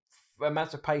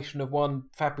Emancipation of One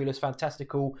Fabulous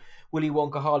Fantastical Willy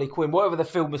Wonka Harley Quinn, whatever the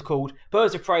film was called.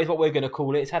 Birds of Prey is what we're going to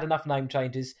call it. It's had enough name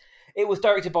changes. It was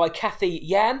directed by Kathy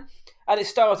Yan, and it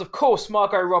stars, of course,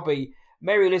 Margot Robbie,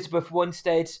 Mary Elizabeth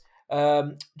Winstead,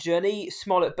 Journey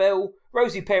Smollett-Bell,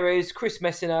 Rosie Perez, Chris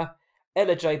Messina,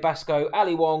 Ella J. Basco,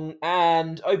 Ali Wong,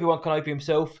 and Obi-Wan Kenobi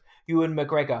himself, Ewan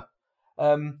McGregor.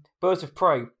 Birds of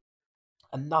Prey,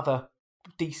 another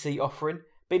DC offering.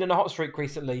 Been on a hot streak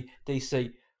recently,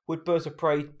 DC. Would Birds of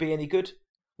Prey be any good?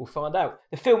 We'll find out.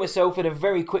 The film itself, in a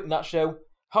very quick nutshell,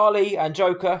 Harley and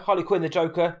Joker, Harley Quinn and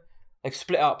Joker, they've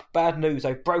split up. Bad news,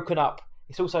 they've broken up.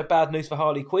 It's also bad news for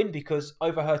Harley Quinn because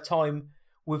over her time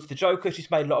with the Joker,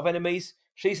 she's made a lot of enemies.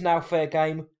 She's now fair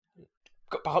game.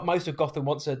 Most of Gotham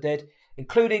wants her dead,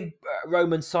 including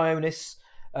Roman Sionis,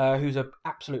 who's an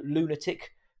absolute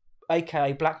lunatic,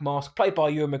 aka Black Mask, played by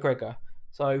Ewan McGregor.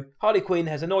 So Harley Quinn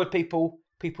has annoyed people.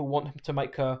 People want to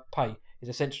make her pay. Is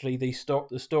essentially the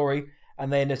story,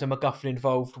 and then there's a MacGuffin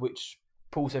involved, which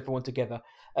pulls everyone together.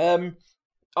 I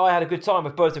had a good time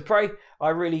with Birds of Prey. I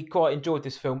really quite enjoyed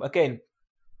this film. Again,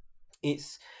 I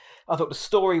thought the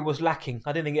story was lacking.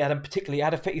 I didn't think it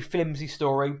had a pretty flimsy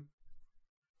story.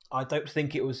 I don't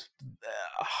think it was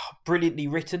brilliantly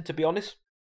written, to be honest.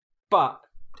 But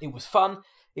it was fun.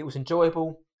 It was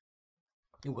enjoyable.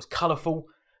 It was colourful.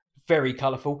 Very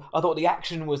colourful. I thought the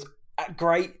action was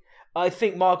great. I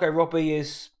think Margot Robbie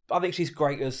she's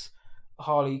great as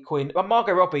Harley Quinn. But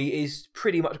Margot Robbie is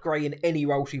pretty much great in any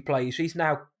role she plays. She's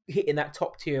now hitting that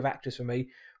top tier of actors for me,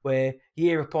 where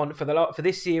for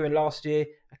this year and last year,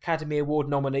 Academy Award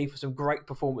nominee for some great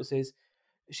performances.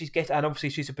 And obviously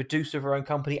she's a producer of her own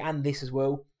company and this as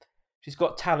well. She's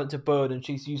got talent to burn and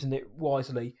she's using it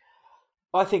wisely.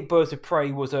 I think Birds of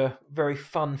Prey was a very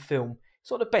fun film.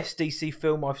 It's not the best DC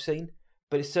film I've seen,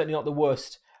 but it's certainly not the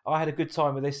worst. I had a good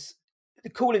time with this.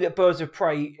 Calling it Birds of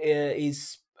Prey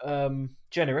is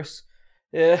generous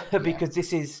because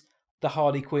this is the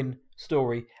Harley Quinn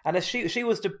story. And as she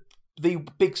was the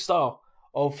big star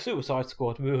of Suicide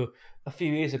Squad a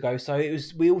few years ago, so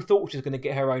we all thought she was going to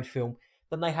get her own film.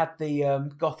 Then they had the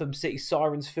Gotham City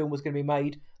Sirens film was going to be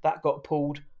made. That got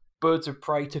pulled. Birds of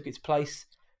Prey took its place.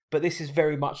 But this is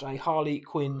very much a Harley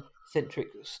Quinn-centric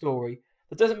story.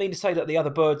 That doesn't mean to say that the other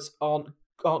birds aren't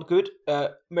good.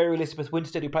 Mary Elizabeth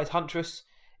Winstead, who plays Huntress,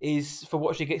 for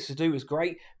what she gets to do, is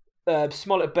great.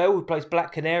 Smollett Bell, who plays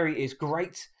Black Canary, is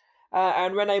great.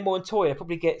 And Renee Montoya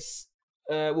probably gets...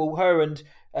 her and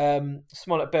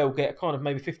Smollett Bell get kind of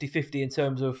maybe 50-50 in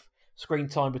terms of screen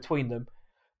time between them.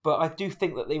 But I do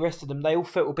think that the rest of them, they all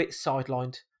felt a bit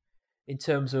sidelined in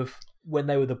terms of when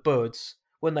they were the birds.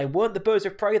 When they weren't the Birds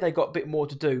of Prey, they got a bit more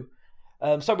to do.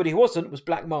 Somebody who wasn't was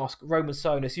Black Mask, Roman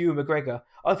Sionis, Ewan McGregor.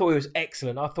 I thought he was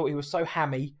excellent. I thought he was so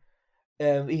hammy.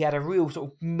 He had a real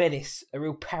sort of menace, a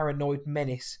real paranoid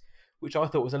menace, which I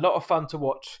thought was a lot of fun to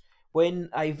watch. When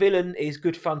a villain is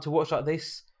good fun to watch like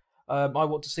this, I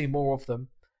want to see more of them.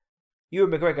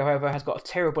 Ewan McGregor, however, has got a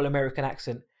terrible American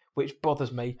accent, which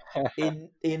bothers me.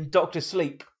 In Doctor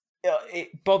Sleep,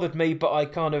 it bothered me, but I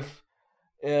kind of...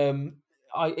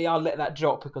 I'll let that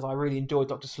drop because I really enjoyed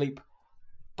Doctor Sleep.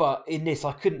 But in this,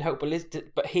 I couldn't help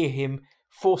but hear him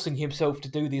forcing himself to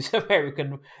do these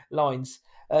American lines.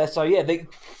 The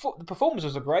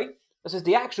performances were great.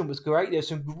 The action was great. There's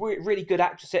some really good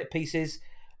action set pieces.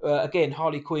 Again,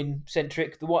 Harley Quinn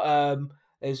centric.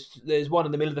 There's one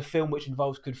in the middle of the film which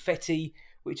involves confetti,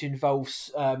 which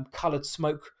involves coloured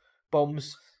smoke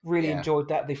bombs. Really enjoyed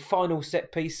that. The final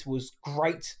set piece was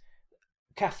great.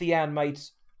 Cathy Yan made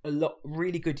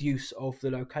really good use of the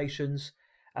locations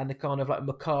and the kind of like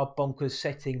macabre bonkers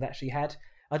setting that she had.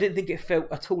 I didn't think it felt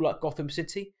at all like Gotham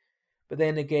City, but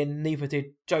then again, neither did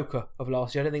Joker of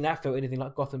last year. I don't think that felt anything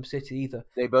like Gotham City either.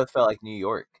 They both felt like New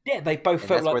York. Yeah, they both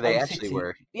felt like where they a actually city.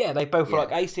 were. Yeah, they both felt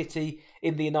like a city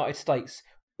in the United States.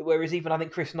 Whereas even I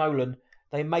think Chris Nolan,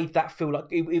 they made that feel like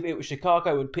it was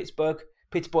Chicago and Pittsburgh,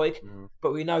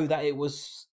 but we know that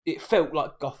it felt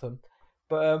like Gotham.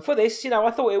 But for this,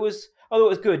 I thought it was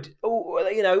good.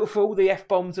 For all the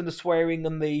F-bombs and the swearing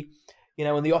and the,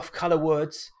 and the off-color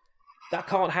words, that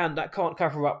can't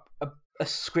cover up a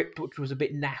script which was a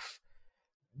bit naff.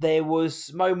 There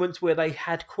was moments where they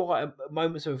had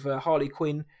moments of Harley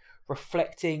Quinn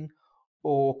reflecting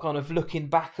or kind of looking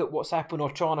back at what's happened or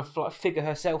trying to figure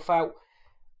herself out,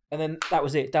 and then that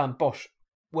was it, done, bosh.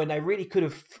 When they really could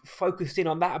have focused in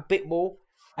on that a bit more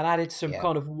and added some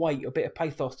kind of weight, a bit of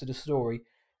pathos to the story.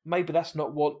 Maybe that's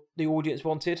not what the audience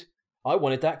wanted. I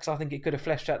wanted that because I think it could have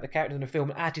fleshed out the characters in the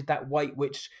film and added that weight,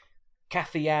 which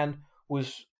Cathy Yan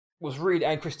was really,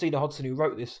 and Christina Hodson, who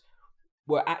wrote this,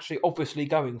 were actually obviously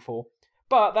going for.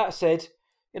 But that said,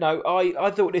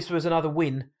 I thought this was another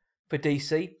win for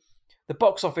DC. The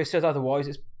box office says otherwise.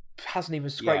 It hasn't even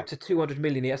scraped to 200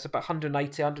 million yet. It's about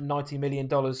 $190 million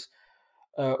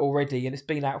already, and it's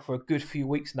been out for a good few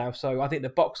weeks now. So I think the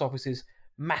box office is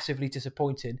massively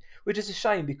disappointing, which is a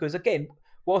shame because, again,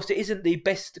 whilst it isn't the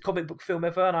best comic book film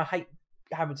ever, and I hate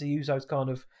having to use those kind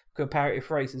of comparative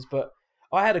phrases, but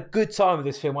I had a good time with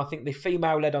this film. I think the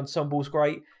female-led ensemble's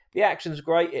great. The action's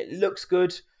great. It looks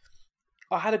good.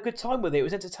 I had a good time with it. It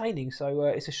was entertaining. So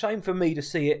it's a shame for me to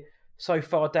see it so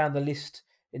far down the list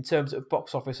in terms of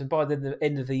box office. And by the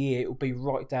end of the year, it will be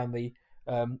right down the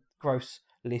gross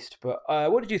list. But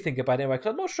what did you think about it anyway?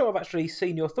 Because I'm not sure I've actually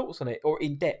seen your thoughts on it, or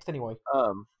in depth anyway.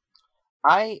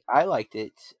 I liked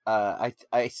it.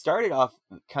 I started off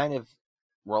kind of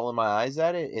rolling my eyes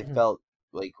at it. It felt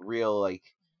like real,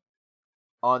 like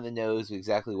on the nose with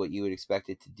exactly what you would expect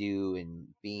it to do, and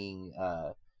being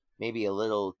maybe a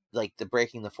little like the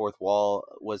breaking the fourth wall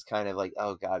was kind of like,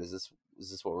 oh god, is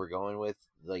this what we're going with?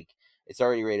 Like, it's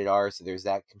already rated R, so there's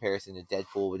that comparison to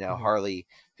Deadpool, but now Harley,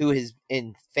 who is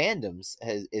in fandoms,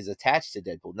 is attached to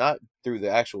Deadpool, not through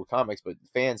the actual comics, but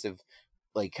fans have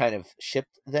like kind of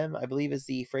shipped them, I believe is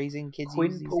the phrasing kids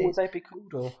use these Quinpool, would days. they be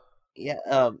called? Or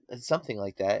Yeah, something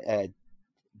like that.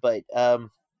 But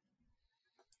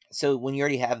so when you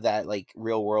already have that like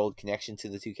real world connection to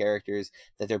the two characters,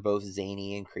 that they're both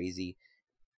zany and crazy,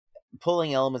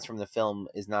 pulling elements from the film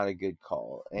is not a good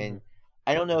call. And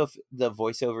I don't know if the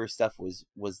voiceover stuff was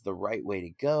the right way to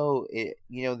go. It,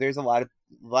 there's a lot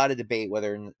of debate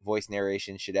whether voice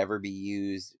narration should ever be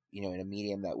used, in a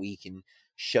medium that we can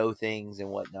show things and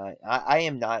whatnot. I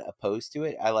am not opposed to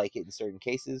it. I like it in certain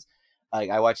cases. Like,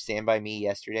 I watched Stand By Me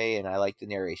yesterday, and I like the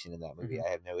narration in that movie. I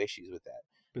have no issues with that.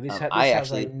 But this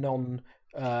has a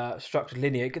non-structured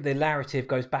linear. The narrative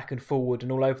goes back and forward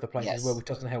and all over the place as well, which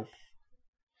doesn't help.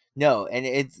 No,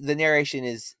 and the narration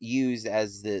is used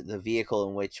as the vehicle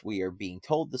in which we are being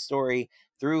told the story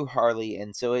through Harley,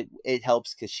 and so it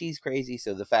helps because she's crazy.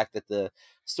 So the fact that the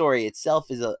story itself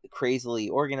is crazily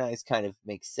organized kind of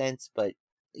makes sense, but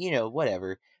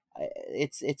whatever.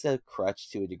 It's a crutch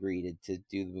to a degree to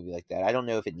do the movie like that. I don't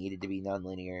know if it needed to be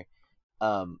nonlinear.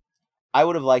 I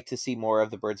would have liked to see more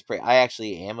of the Birds of Prey. I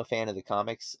actually am a fan of the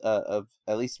comics, of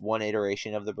at least one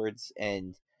iteration of the Birds,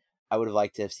 and I would have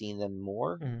liked to have seen them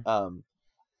more.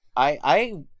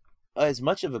 I as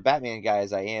much of a Batman guy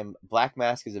as I am, Black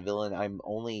Mask as a villain, I'm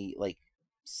only like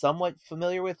somewhat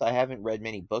familiar with. I haven't read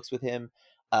many books with him.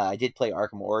 I did play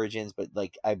Arkham Origins, but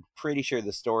like I'm pretty sure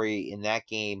the story in that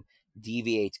game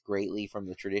deviates greatly from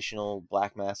the traditional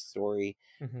Black Mask story.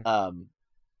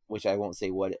 Which I won't say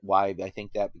why I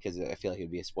think that, because I feel like it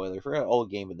would be a spoiler for an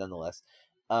old game, but nonetheless.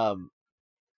 But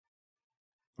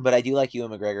I do like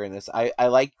Ewan McGregor in this. I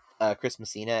like Chris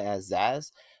Messina as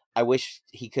Zaz. I wish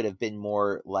he could have been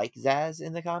more like Zaz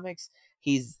in the comics.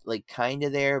 He's like kind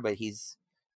of there, but he's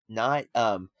not.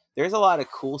 There's a lot of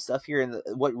cool stuff here, and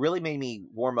what really made me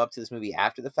warm up to this movie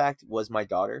after the fact was my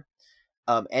daughter.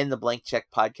 And the Blank Check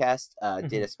podcast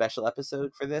did a special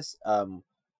episode for this.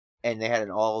 And they had an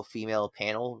all-female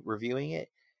panel reviewing it.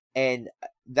 And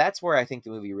that's where I think the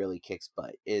movie really kicks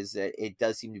butt, is that it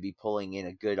does seem to be pulling in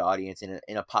a good audience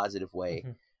in a positive way.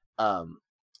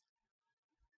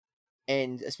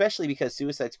 And especially because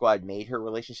Suicide Squad made her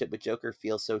relationship with Joker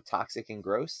feel so toxic and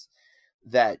gross,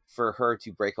 that for her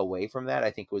to break away from that,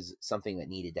 I think was something that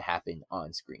needed to happen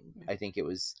on screen. I think it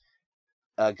was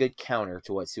a good counter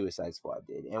to what Suicide Squad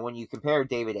did. And when you compare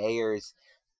David Ayer's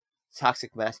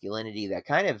toxic masculinity that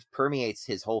kind of permeates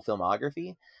his whole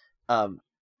filmography,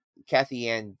 Cathy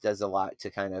Yan does a lot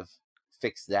to kind of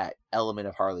fix that element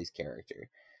of Harley's character.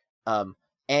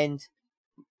 And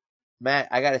Matt,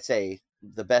 I gotta say,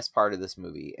 the best part of this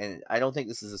movie, and I don't think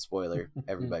this is a spoiler,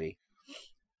 everybody,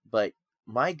 but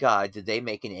my god, did they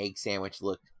make an egg sandwich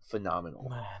look phenomenal.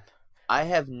 Man. I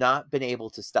have not been able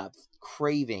to stop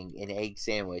craving an egg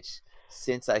sandwich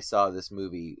since I saw this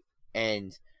movie,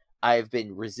 and I've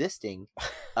been resisting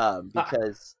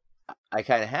because I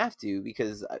kind of have to,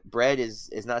 because bread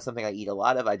is not something I eat a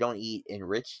lot of. I don't eat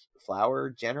enriched flour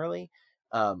generally.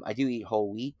 I do eat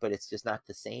whole wheat, but it's just not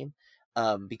the same.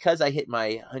 Because I hit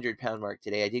my 100-pound mark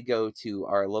today, I did go to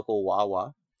our local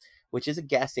Wawa, which is a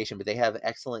gas station, but they have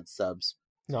excellent subs.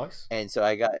 Nice. And so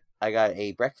I got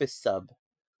a breakfast sub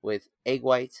with egg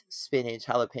whites, spinach,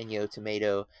 jalapeno,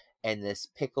 tomato, and this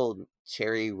pickled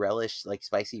cherry relish, like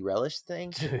spicy relish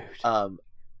thing. Dude.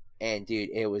 And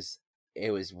dude, it was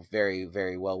very,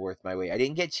 very well worth my wait. I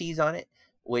didn't get cheese on it,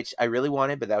 which I really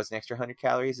wanted, but that was an extra 100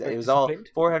 calories. It was all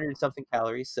 400 something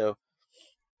calories. So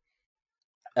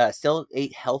still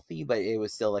ate healthy, but it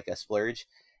was still like a splurge.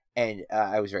 And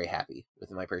I was very happy with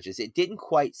my purchase. It didn't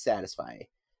quite satisfy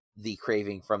the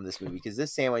craving from this movie, because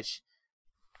this sandwich,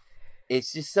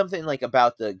 it's just something like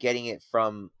about the getting it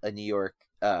from a New York,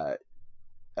 I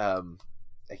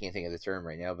can't think of the term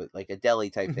right now, but like a deli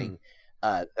type thing,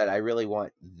 that I really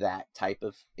want that type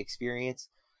of experience.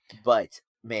 But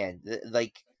man,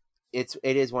 like it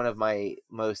is one of my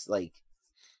most like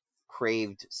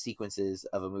craved sequences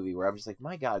of a movie where I'm just like,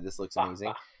 my god, this looks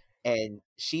amazing. and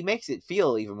she makes it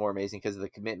feel even more amazing because of the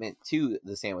commitment to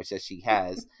the sandwich that she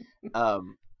has.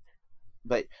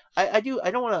 But I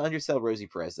don't want to undersell Rosie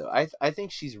Perez though. I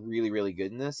think she's really, really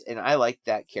good in this, and I like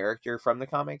that character from the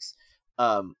comics.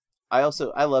 I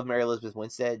love Mary Elizabeth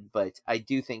Winstead, but I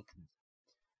do think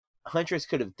Huntress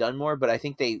could have done more. But I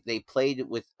think they played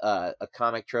with a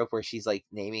comic trope where she's like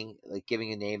giving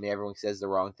a name and everyone says the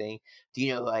wrong thing. Do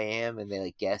you know who I am? And they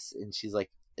like guess, and she's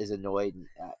like is annoyed. And,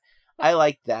 I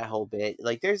like that whole bit.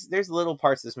 Like there's little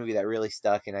parts of this movie that really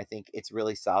stuck, and I think it's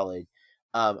really solid.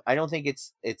 I don't think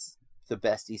it's the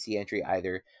best DC entry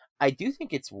either. I do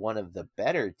think it's one of the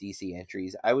better DC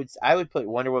entries. I would put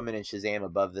Wonder Woman and Shazam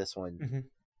above this one,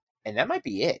 and that might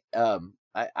be it.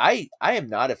 I am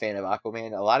not a fan of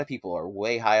Aquaman. A lot of people are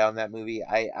way high on that movie.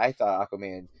 I thought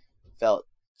Aquaman felt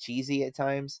cheesy at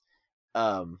times,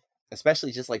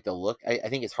 especially just like the look. I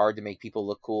think it's hard to make people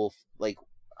look cool like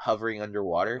hovering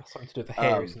underwater. That's something to do with the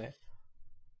hair, isn't it?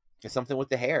 It's something with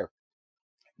the hair,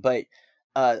 but.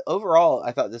 Overall,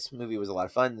 I thought this movie was a lot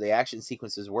of fun. The action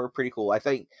sequences were pretty cool. I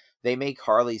think they make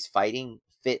Harley's fighting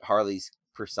fit Harley's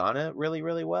persona really,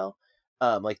 really well.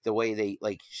 Like the way they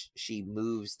she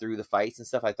moves through the fights and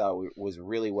stuff, I thought was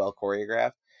really well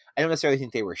choreographed. I don't necessarily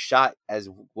think they were shot as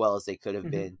well as they could have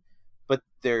been, but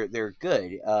they're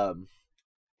good.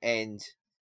 And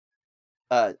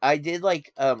I did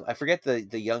like I forget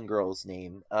the young girl's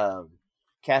name,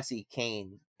 Cassie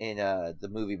Kane. In the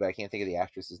movie, but I can't think of the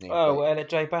actress's name. Oh, Ella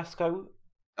J. Basco.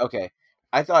 Okay,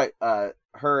 I thought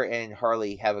her and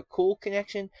Harley have a cool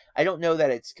connection. I don't know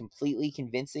that it's completely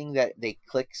convincing that they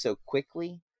click so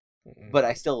quickly, but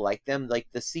I still like them. Like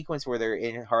the sequence where they're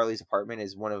in Harley's apartment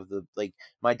is one of the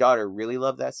my daughter really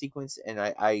loved that sequence, and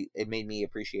it made me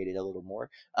appreciate it a little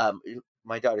more.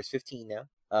 My daughter's 15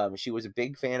 now. She was a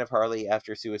big fan of Harley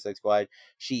after Suicide Squad.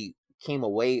 She came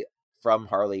away from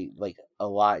Harley like a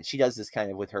lot. She does this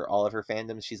kind of with all of her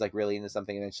fandoms. She's like really into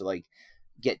something and then she'll like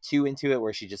get too into it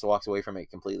where she just walks away from it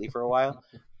completely for a while.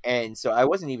 And so I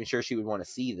wasn't even sure she would want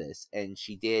to see this, and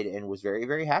she did and was very,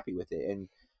 very happy with it. And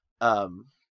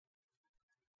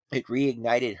it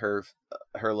reignited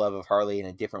her love of Harley in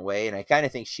a different way, and I kind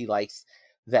of think she likes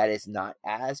that it's not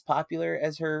as popular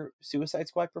as her Suicide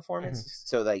Squad performance.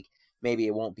 So like maybe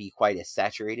it won't be quite as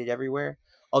saturated everywhere.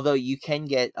 Although you can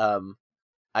get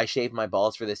I Shave My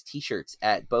Balls for This t-shirts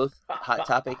at both Hot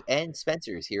Topic and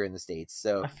Spencer's here in the States.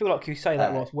 So I feel like you say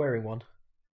that whilst wearing one.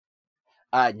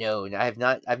 No, I have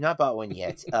not. I've not bought one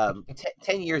yet.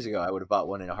 10 years ago, I would have bought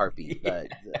one in a heartbeat. But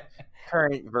the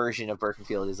current version of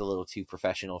Birkenfield is a little too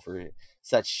professional for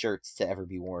such shirts to ever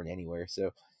be worn anywhere.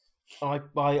 So I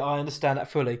understand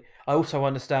that fully. I also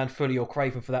understand fully your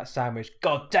craving for that sandwich.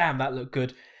 God damn, that looked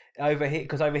good over here.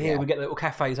 Because over here we get little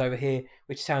cafes over here,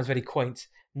 which sounds very quaint.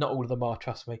 Not all of them are,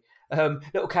 trust me.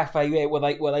 Little cafe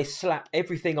where they slap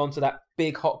everything onto that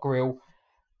big hot grill.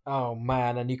 Oh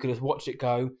man, and you can just watch it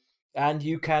go, and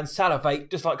you can salivate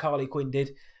just like Harley Quinn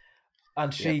did,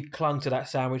 and she clung to that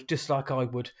sandwich just like I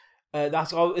would. As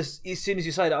soon as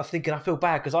you say that, I was thinking I feel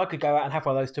bad because I could go out and have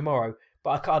one of those tomorrow,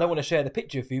 but I don't want to share the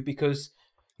picture with you because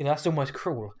that's almost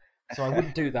cruel. So I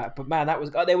wouldn't do that. But man,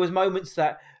 there was moments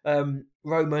that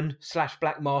Roman /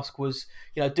 Black Mask was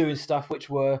doing stuff which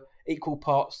were equal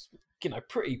parts,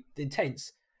 pretty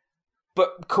intense,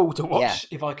 but cool to watch,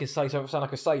 if I could say so. I sound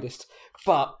like a sadist,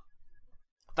 but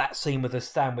that scene with the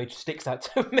sandwich sticks out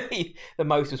to me the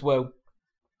most as well.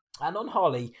 And on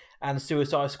Harley and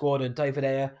Suicide Squad and David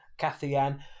Ayer, Cathy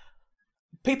Yan,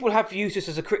 people have used this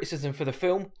as a criticism for the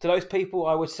film. To those people,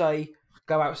 I would say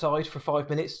go outside for 5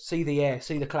 minutes, see the air,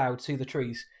 see the clouds, see the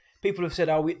trees. People have said,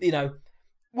 I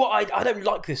don't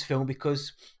like this film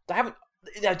because they haven't.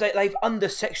 They've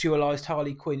under-sexualized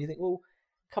Harley Quinn. You think, well,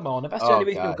 come on, if that's the only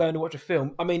reason you're going to watch a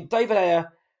film. I mean, David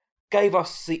Ayer gave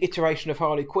us the iteration of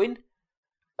Harley Quinn,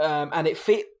 and it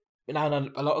fit. And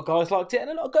a lot of guys liked it, and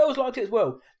a lot of girls liked it as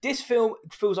well. This film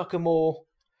feels like a more,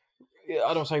 I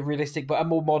don't want to say realistic, but a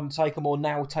more modern take, a more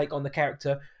now take on the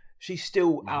character. She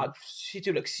still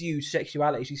looks huge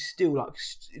sexuality. She's still like,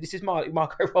 this is Margot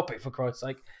Robbie, for Christ's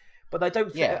sake. But they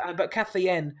don't. But Cathy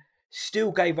Yan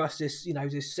still gave us this,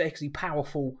 this sexy,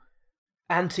 powerful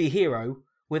anti-hero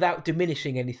without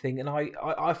diminishing anything. And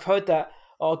I've heard that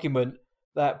argument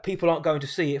that people aren't going to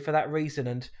see it for that reason.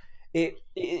 And it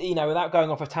without going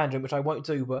off a tangent, which I won't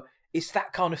do, but it's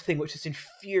that kind of thing which just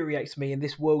infuriates me in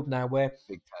this world now where,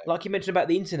 like you mentioned about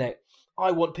the internet,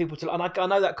 I want people to, and I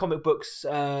know that comic books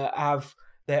have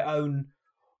their own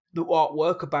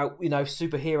artwork about,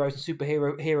 superheroes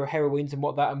and heroines and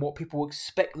what people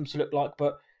expect them to look like,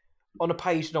 but on a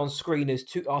page and on screen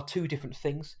are two different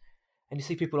things. And you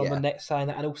see people on the net saying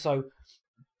that, and also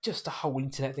just the whole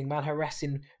internet thing, man,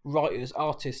 harassing writers,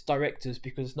 artists, directors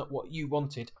because it's not what you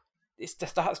wanted.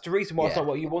 That's the reason why it's not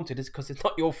what you wanted, is because it's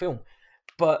not your film.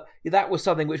 But that was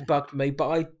something which bugged me. But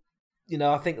I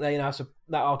think that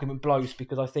argument blows,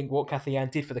 because I think what Cathy Yan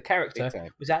did for the character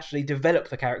was actually develop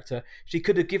the character. She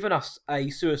could have given us a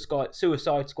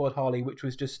Suicide Squad Harley, which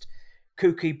was just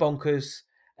kooky, bonkers,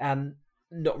 and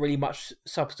not really much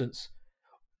substance.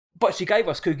 But she gave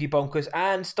us kooky, bonkers,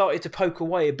 and started to poke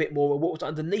away a bit more at what was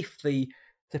underneath the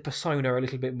persona a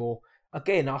little bit more.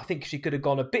 Again, I think she could have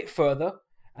gone a bit further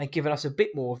and given us a bit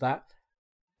more of that,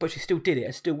 but she still did it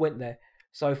and still went there.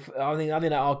 So I think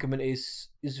that argument is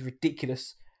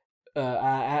ridiculous.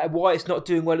 Why it's not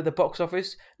doing well at the box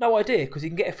office? No idea, because you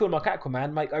can get a film like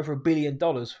Aquaman make over $1 billion,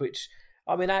 which,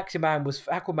 I mean, Aquaman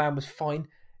was fine.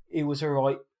 It was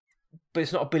alright, but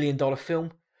it's not $1 billion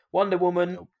film. Wonder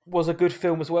Woman was a good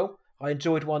film as well. I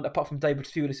enjoyed one, apart from David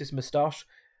Thewlis' moustache.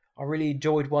 I really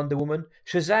enjoyed Wonder Woman.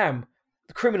 Shazam,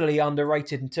 criminally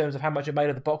underrated in terms of how much it made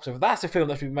at the box office. That's a film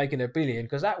that should be making $1 billion,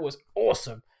 because that was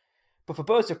awesome. But for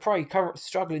Birds of Prey, currently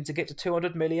struggling to get to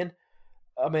 200 million,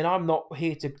 I mean, I'm not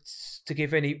here to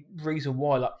give any reason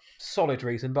why, like solid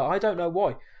reason, but I don't know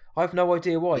why. I have no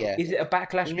idea why. Yeah. Is it a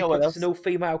backlash because it's an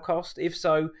all-female cast? If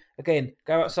so, again,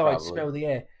 go outside, Probably. smell the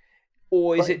air.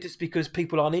 Or is it just because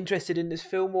people aren't interested in this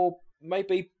film? Or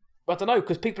maybe, I don't know,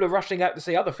 because people are rushing out to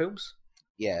see other films?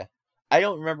 Yeah. I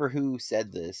don't remember who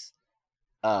said this.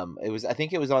 I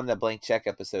think it was on the Blank Check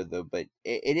episode, though, but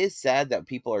it is sad that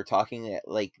people are talking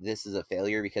like this is a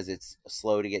failure because it's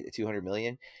slow to get to 200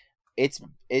 million.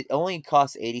 It only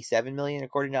costs 87 million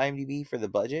according to IMDb for the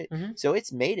budget. Mm-hmm. So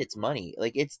it's made its money.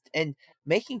 And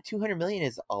making 200 million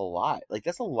is a lot. Like,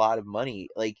 that's a lot of money.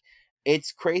 Like,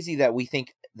 it's crazy that we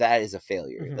think that is a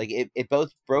failure. Mm-hmm. Like, it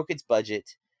both broke its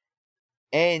budget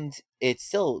and it's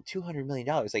still $200 million.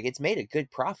 Like, it's made a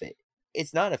good profit.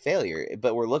 It's not a failure,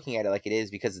 but we're looking at it like it is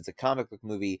because it's a comic book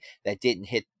movie that didn't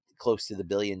hit close to the $1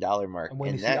 billion mark. And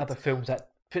when you see other films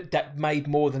that made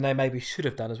more than they maybe should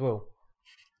have done as well.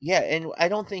 Yeah, and I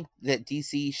don't think that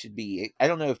DC should be... I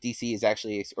don't know if DC is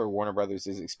actually, or Warner Brothers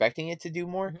is expecting it to do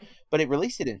more, but it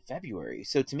released it in February.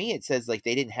 So to me, it says like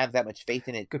they didn't have that much faith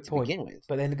in it begin with.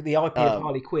 But then the IP of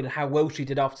Harley Quinn and how well she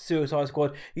did after Suicide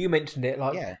Squad, you mentioned it,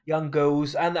 like young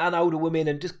girls and older women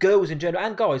and just girls in general,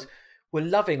 and guys were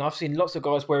loving. I've seen lots of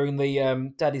guys wearing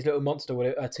the Daddy's Little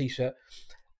Monster t-shirt.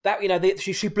 That,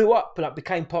 she blew up and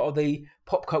became part of the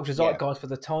pop culture zeitgeist for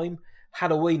the time.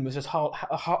 Halloween was just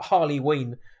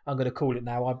Harley-ween, I'm going to call it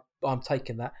now. I'm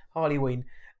taking that. Harley-ween.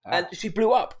 And she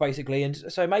blew up, basically. And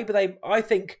so I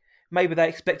think maybe they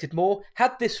expected more.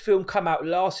 Had this film come out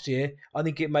last year, I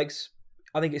think it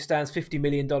stands $50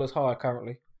 million higher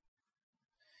currently.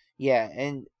 Yeah,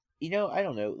 and, I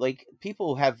don't know. Like,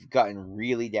 people have gotten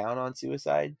really down on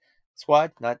Suicide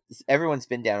Squad. Not everyone's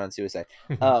been down on Suicide.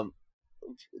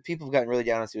 People have gotten really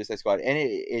down on Suicide Squad, and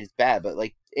it's bad, but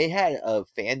like it had a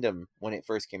fandom when it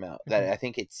first came out that I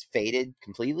think it's faded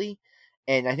completely,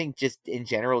 and I think just in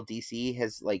general DC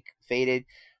has like faded.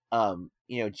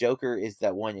 Joker is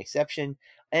that one exception,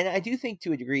 and I do think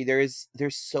to a degree there's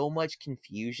so much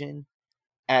confusion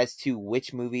as to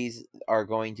which movies are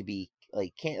going to be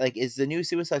is the new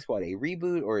Suicide Squad a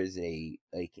reboot or is it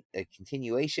a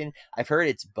continuation? I've heard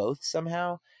it's both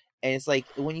somehow. And it's like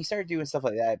when you start doing stuff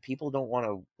like that, people don't want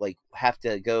to like have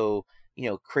to go,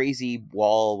 crazy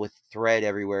wall with thread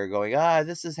everywhere going,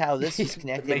 this is how this is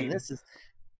connected. And this is,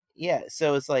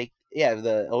 so it's like,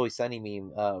 the Always Sunny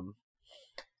meme.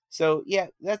 So yeah,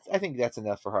 I think that's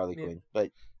enough for Harley Quinn, but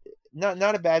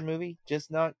not a bad movie, just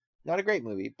not a great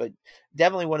movie, but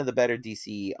definitely one of the better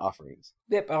DC offerings.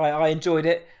 Yep, I enjoyed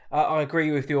it. I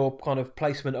agree with your kind of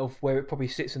placement of where it probably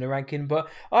sits in the ranking, but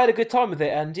I had a good time with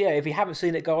it. And if you haven't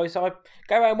seen it, guys, go out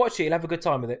and watch it. You'll have a good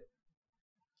time with it.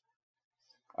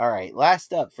 All right,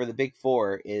 last up for the big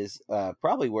four is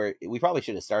probably where we probably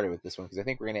should have started with this one because I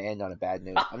think we're going to end on a bad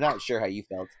note. I'm not sure how you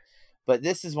felt, but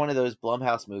this is one of those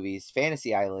Blumhouse movies,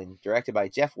 Fantasy Island, directed by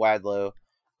Jeff Wadlow,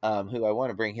 who I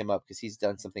want to bring him up because he's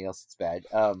done something else that's bad.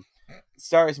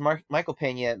 Stars Michael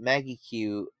Pena, Maggie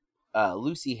Q,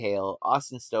 Lucy Hale,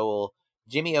 Austin Stowell,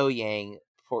 Jimmy O. Yang,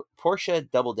 Portia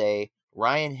Doubleday,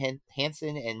 Ryan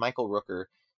Hansen, and Michael Rooker.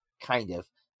 Kind of.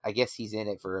 I guess he's in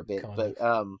it for a bit, but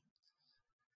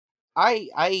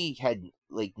I had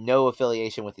like no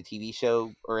affiliation with the TV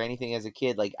show or anything as a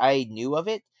kid. Like I knew of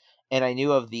it, and I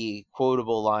knew of the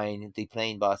quotable line "The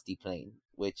plane, boss, the plane,"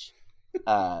 which it's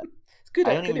good.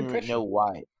 I don't even know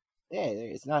why. Yeah,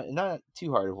 it's not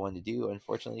too hard of one to do,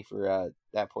 unfortunately, for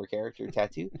that poor character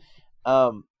tattoo.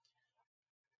 I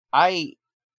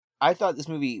thought this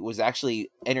movie was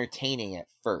actually entertaining at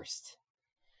first,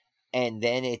 and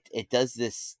then it does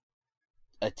this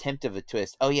attempt of a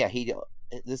twist. Oh yeah,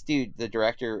 this dude, the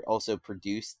director, also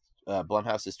produced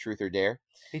Blumhouse's Truth or Dare.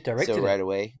 He directed so right it.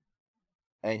 away,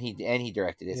 and he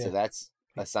directed it. Yeah. So that's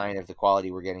a sign of the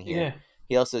quality we're getting here. Yeah.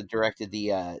 He also directed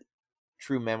the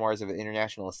True Memoirs of an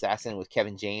International Assassin with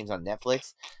Kevin James on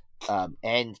Netflix,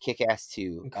 and Kick-Ass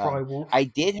 2. And Cry Wolf. I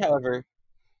did, however,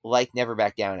 like Never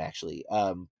Back Down, actually.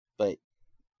 But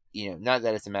not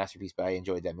that it's a masterpiece, but I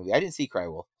enjoyed that movie. I didn't see Cry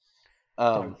Wolf.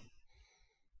 But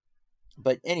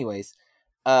anyways,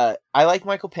 I like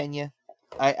Michael Pena.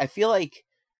 I feel like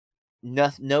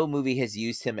no movie has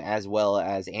used him as well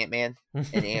as Ant-Man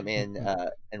and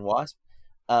Ant-Man and Wasp.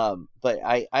 But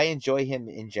I enjoy him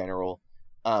in general.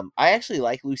 I actually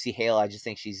like Lucy Hale. I just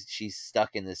think she's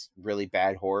stuck in this really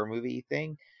bad horror movie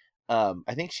thing.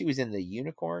 I think she was in The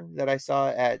Unicorn that I saw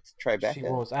at Tribeca. She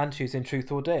was, and she was in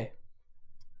Truth or Dare.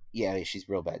 Yeah, she's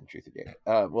real bad in Truth or Dare.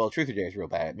 Well, Truth or Dare is real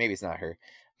bad. Maybe it's not her.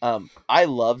 I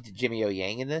loved Jimmy O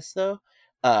Yang in this, though.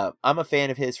 I'm a fan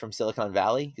of his from Silicon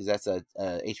Valley, because that's a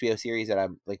HBO series that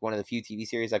I'm like one of the few TV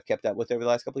series I've kept up with over the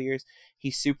last couple of years.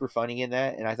 He's super funny in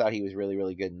that, and I thought he was really,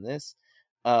 really good in this.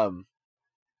 But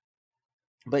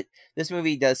this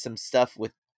movie does some stuff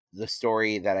with the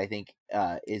story that I think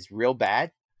is real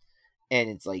bad, and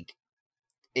it's like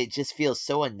it just feels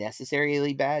so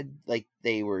unnecessarily bad. Like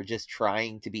they were just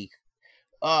trying to be,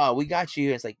 oh, we got you.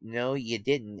 And it's like, no, you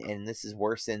didn't, and this is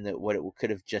worse than what it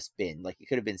could have just been. Like it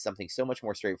could have been something so much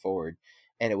more straightforward,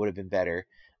 and it would have been better.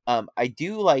 I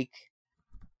do like.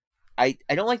 I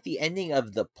don't like the ending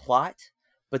of the plot,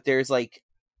 but there's like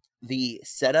the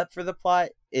setup for the plot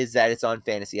is that it's on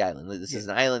Fantasy Island. This is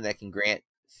an island that can grant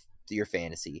your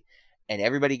fantasy, and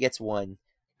everybody gets one,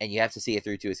 and you have to see it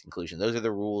through to its conclusion. Those are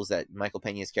the rules that Michael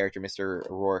Pena's character, Mr.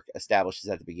 O'Rourke, establishes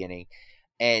at the beginning.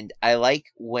 And I like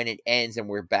when it ends and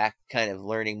we're back kind of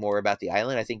learning more about the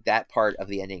island. I think that part of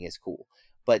the ending is cool.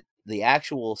 But the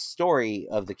actual story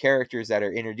of the characters that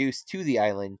are introduced to the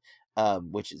island,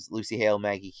 which is Lucy Hale,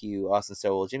 Maggie Q, Austin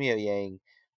Stowell, Jimmy O Yang,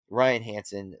 Ryan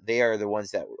Hansen, they are the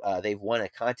ones that they've won a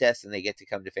contest and they get to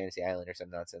come to Fantasy Island or some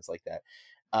nonsense like that.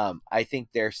 I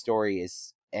think their story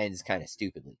ends kind of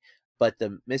stupidly, but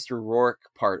the Mr. Rourke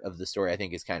part of the story I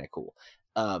think is kind of cool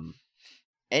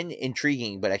and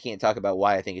intriguing. But I can't talk about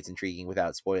why I think it's intriguing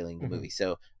without spoiling the movie,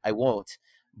 so I won't.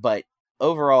 But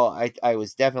overall, I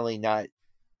was definitely not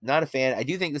a fan. I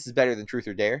do think this is better than Truth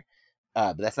or Dare,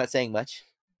 but that's not saying much.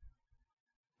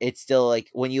 It's still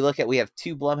like when you look at, we have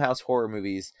two Blumhouse horror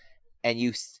movies and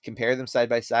you compare them side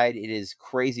by side, it is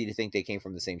crazy to think they came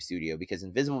from the same studio, because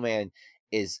Invisible Man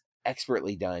is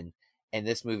expertly done and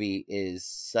this movie is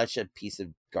such a piece of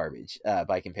garbage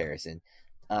by comparison.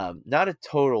 Not a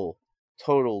total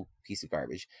piece of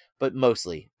garbage, but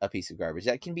mostly a piece of garbage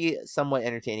that can be somewhat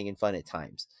entertaining and fun at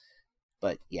times.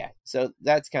 But yeah, so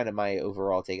that's kind of my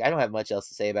overall take. I don't have much else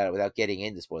to say about it without getting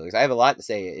into spoilers. I have a lot to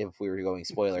say if we were going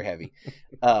spoiler heavy.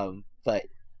 But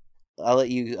I'll let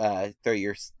you throw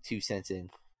your 2 cents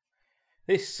in.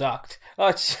 This sucked.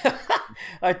 I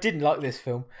didn't like this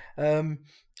film.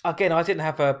 Again, I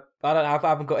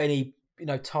haven't got any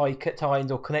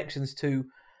tie-ins or connections to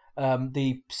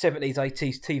the 70s,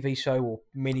 80s TV show or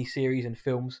mini series and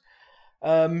films.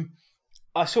 I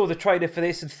saw the trailer for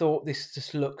this and thought this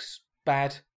just looks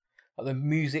bad. Like the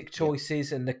music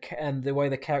choices and the way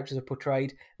the characters are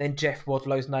portrayed. Then Jeff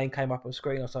Wadlow's name came up on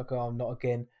screen. I was like, oh, not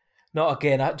again.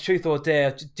 Truth or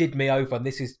Dare did me over, and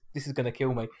this is going to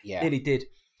kill me. Yeah, it really did.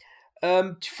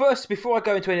 First, before I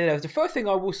go into any of those, the first thing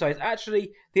I will say is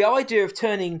actually the idea of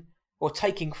turning or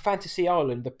taking Fantasy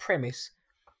Island, the premise,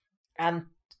 and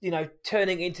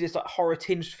turning into this like horror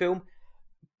tinged film.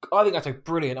 I think that's a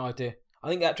brilliant idea. I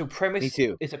think the actual premise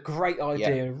is a great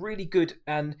idea, a really good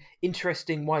and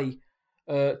interesting way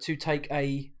to take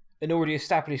an already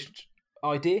established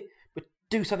idea, but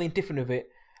do something different with it.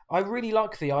 I really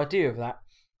like the idea of that.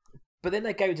 But then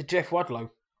they gave it to Jeff Wadlow,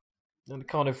 and it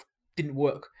kind of didn't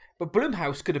work. But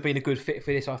Blumhouse could have been a good fit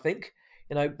for this, I think.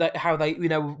 How they,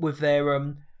 with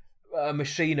their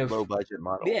machine of low budget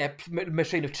model. Yeah,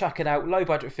 machine of chucking out low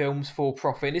budget films for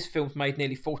profit. And this film's made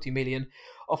nearly $40 million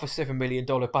off a $7 million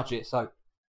budget, so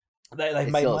they've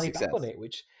made money back on it.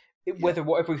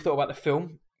 Whatever we thought about the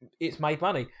film, it's made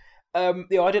money. I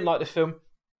didn't like the film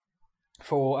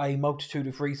for a multitude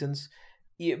of reasons.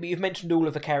 You've mentioned all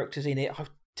of the characters in it. I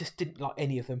just didn't like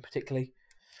any of them particularly,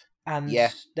 and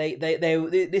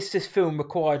this film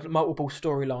required multiple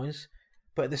storylines,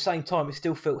 but at the same time, it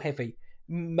still felt heavy,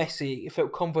 messy. It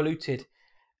felt convoluted.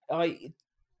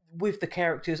 With the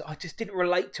characters, I just didn't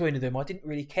relate to any of them. I didn't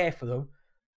really care for them.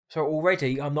 So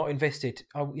already, I'm not invested.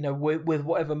 With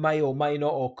whatever may or may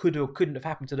not or could or couldn't have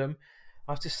happened to them,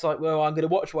 I was just like, well, I'm going to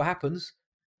watch what happens,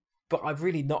 but I'm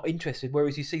really not interested.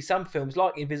 Whereas you see some films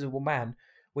like Invisible Man,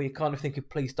 where you're kind of thinking,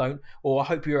 please don't, or I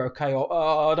hope you're okay, or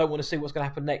oh, I don't want to see what's going to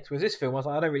happen next. Whereas this film, I was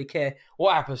like, I don't really care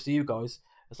what happens to you guys,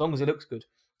 as long as it looks good.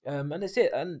 And that's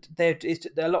it. And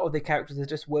a lot of the characters are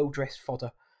just well-dressed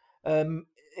fodder.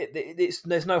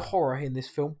 There's no horror in this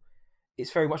film.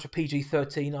 It's very much a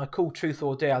PG-13. I call Truth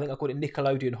or Dare. I think I called it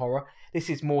Nickelodeon horror. This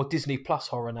is more Disney Plus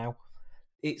horror now.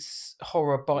 It's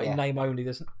horror by name only.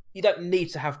 You don't need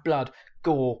to have blood,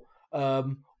 gore,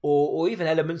 or even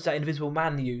elements that Invisible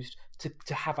Man used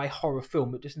to have a horror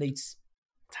film. It just needs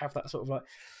to have that sort of like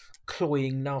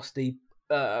cloying, nasty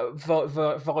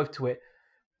vibe to it.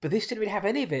 But this didn't really have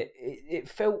any of it.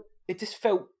 It just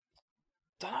felt.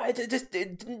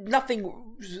 Nothing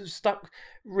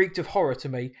reeked of horror to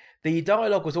me. The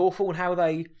dialogue was awful, and how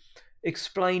they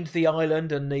explained the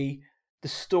island and the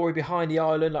story behind the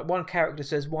island. Like, one character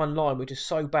says one line which is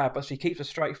so bad, but she keeps a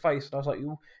straight face, and I was like,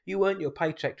 you earned your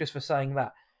paycheck just for saying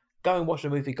that. Go and watch the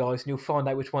movie, guys, and you'll find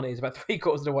out which one it is about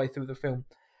 3/4 of the way through the film.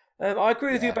 I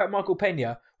agree with you about Michael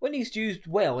Pena. When he's used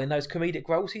well in those comedic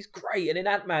roles, he's great, and in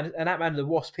Ant-Man and the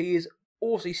Wasp, he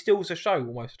steals the show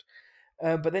almost.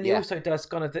 But then he also does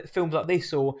kind of films like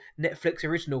this, or Netflix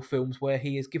original films, where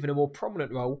he is given a more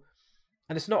prominent role.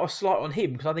 And it's not a slight on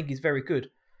him, because I think he's very good.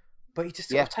 But he just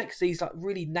sort of takes these like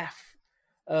really naff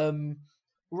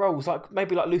roles, like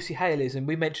maybe like Lucy Hale is, and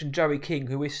we mentioned Joey King,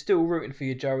 who is still rooting for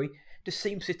you, Joey. Just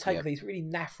seems to take these really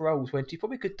naff roles when she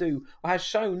probably could do, or has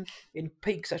shown in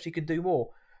peaks that she can do more.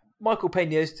 Michael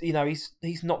Pena is,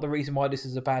 he's not the reason why this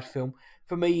is a bad film.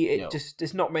 For me,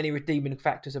 there's not many redeeming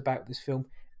factors about this film.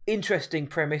 Interesting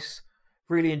premise.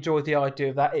 Really enjoyed the idea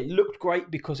of that. It looked great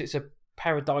because it's a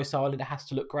paradise island. It has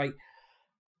to look great.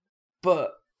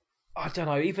 But I don't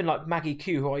know. Even like Maggie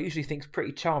Q, who I usually think is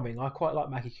pretty charming. I quite like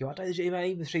Maggie Q. I don't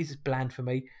even she's just bland for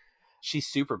me. She's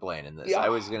super bland in this. Yeah, I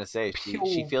was gonna say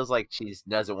she feels like she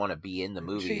doesn't want to be in the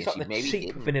movie. She's like the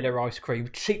cheap vanilla ice cream,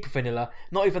 cheap vanilla.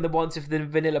 Not even the ones with the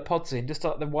vanilla pods in. Just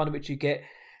like the one which you get.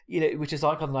 Which is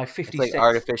like, I don't know, 50 cents.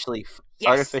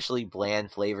 Artificially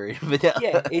bland flavored vanilla.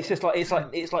 Yeah,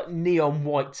 it's like neon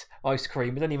white ice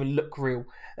cream. It doesn't even look real.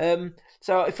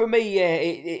 So for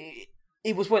me,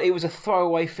 it was a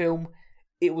throwaway film.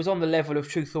 It was on the level of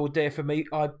Truth or Dare for me.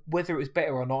 Whether it was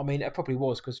better or not, I mean, it probably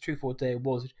was, because Truth or Dare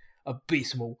was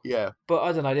abysmal. Yeah. But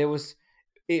I don't know.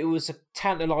 It was a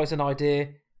tantalising idea.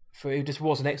 It just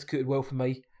wasn't executed well for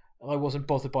me. I wasn't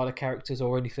bothered by the characters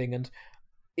or anything, and.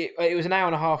 It was an hour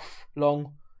and a half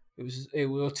long. It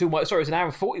was too much. Sorry, it was an hour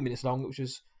and 40 minutes long, which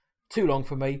was too long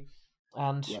for me.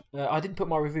 And I didn't put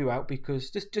my review out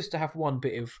because just to have one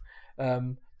bit of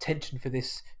tension for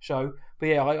this show. But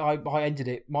yeah, I ended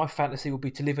it. My fantasy would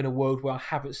be to live in a world where I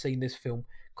haven't seen this film,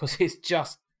 because it's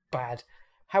just bad.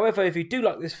 However, if you do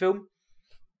like this film,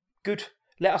 good.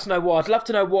 Let us know why. I'd love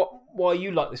to know why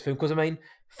you like this film, because I mean,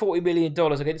 $40 million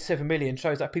against $7 million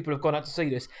shows that people have gone out to see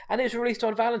this, and it was released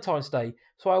on Valentine's Day.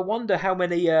 So I wonder how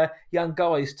many young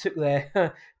guys took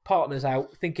their partners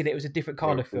out thinking it was a different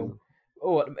kind of film,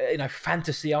 or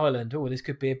Fantasy Island. Oh, this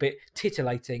could be a bit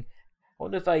titillating. I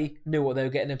wonder if they knew what they were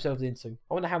getting themselves into.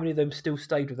 I wonder how many of them still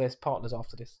stayed with their partners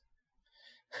after this.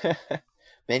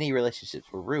 Many relationships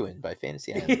were ruined by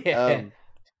Fantasy Island.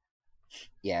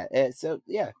 So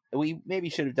we maybe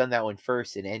should have done that one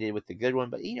first and ended with the good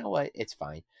one, but you know what? It's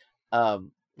fine. I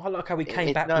like how we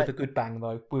came back with a good bang,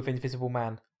 though, with Invisible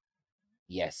Man.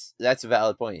 Yes, that's a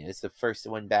valid point. It's the first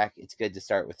one back. It's good to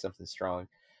start with something strong.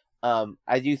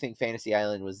 I do think Fantasy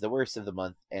Island was the worst of the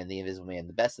month, and The Invisible Man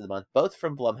the best of the month, both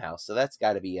from Blumhouse, so that's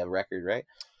got to be a record, right?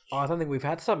 I don't think we've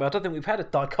had something. I don't think we've had a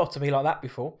dichotomy like that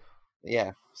before.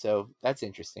 Yeah, so that's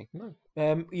interesting. No.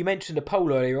 You mentioned a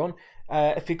poll earlier on.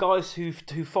 If you guys who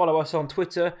follow us on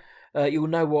Twitter, you'll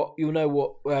know what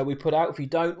we put out. If you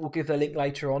don't, we'll give the link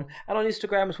later on, and on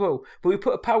Instagram as well. But we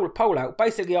put a poll out,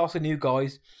 basically asking you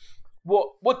guys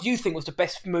what do you think was the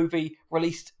best movie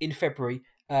released in February,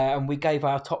 and we gave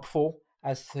our top 4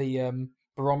 as the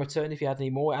barometer. And if you had any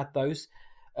more, add those.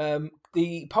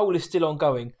 The poll is still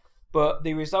ongoing, but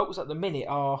the results at the minute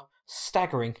are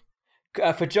staggering.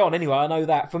 For John, anyway, I know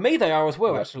that. For me, they are as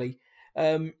well, actually.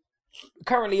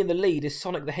 Currently in the lead is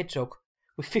Sonic the Hedgehog,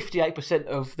 with 58%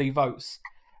 of the votes.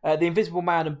 The Invisible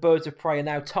Man and Birds of Prey are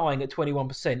now tying at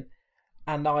 21%.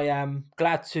 And I am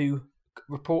glad to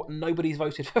report nobody's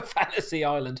voted for Fantasy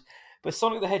Island. But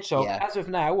Sonic the Hedgehog, as of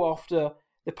now, after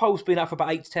the poll's been up for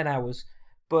about 8 to 10 hours,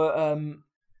 but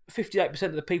 58%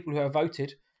 of the people who have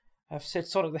voted have said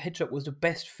Sonic the Hedgehog was the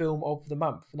best film of the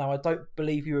month. Now, I don't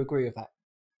believe you agree with that.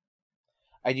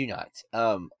 I do not.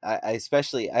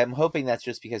 I'm hoping that's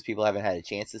just because people haven't had a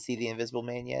chance to see The Invisible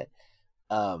Man yet.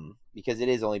 because it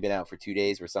has only been out for 2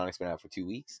 days, where Sonic's been out for 2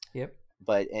 weeks. Yep.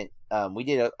 But we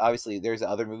did obviously there's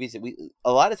other movies that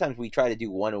a lot of times we try to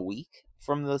do one a week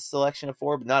from the selection of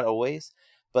 4, but not always.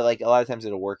 But like a lot of times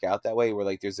it'll work out that way, where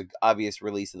like there's an obvious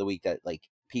release of the week that like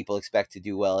people expect to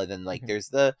do well, and then like there's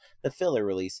the filler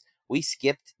release. We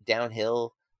skipped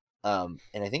Downhill, and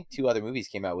I think 2 other movies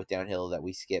came out with Downhill that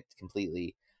we skipped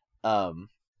completely,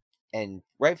 and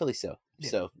rightfully so. Yeah.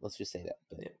 So let's just say that.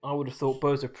 But... I would have thought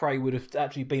Birds of Prey would have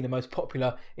actually been the most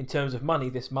popular in terms of money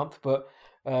this month, but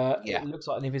it looks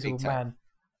like An Invisible Man.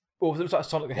 Well, it looks like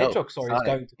Sonic the Hedgehog. Is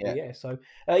going to be. Yeah. So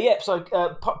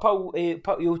poll.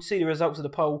 You'll see the results of the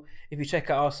poll if you check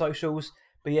out our socials.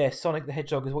 But yeah, Sonic the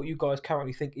Hedgehog is what you guys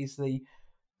currently think is the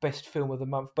best film of the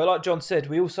month. But like John said,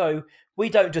 we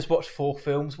don't just watch 4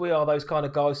 films. We are those kind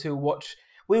of guys who watch.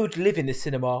 We would live in the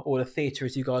cinema or the theatre,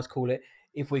 as you guys call it,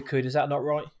 if we could. Is that not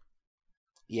right?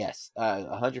 Yes,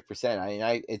 100%. I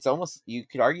mean, it's almost, you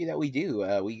could argue that we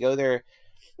do. We go there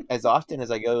as often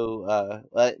as I go.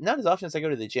 Not as often as I go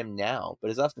to the gym now, but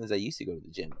as often as I used to go to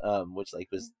the gym, which like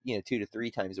was 2 to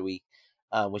 3 times a week,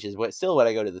 which is what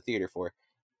I go to the theater for.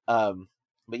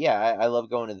 But yeah, I love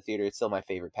going to the theater. It's still my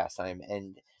favorite pastime,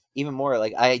 and even more,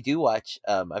 like I do watch.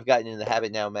 I've gotten in the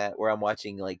habit now, Matt, where I'm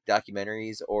watching like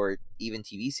documentaries or even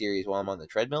TV series while I'm on the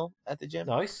treadmill at the gym.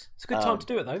 Nice. It's a good time to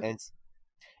do it though. And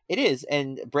it is,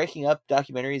 and breaking up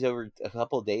documentaries over a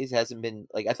couple of days hasn't been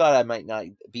like I thought. I might not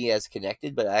be as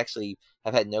connected, but I actually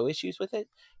have had no issues with it.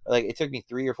 Like it took me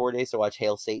 3 or 4 days to watch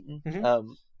Hail Satan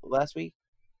last week,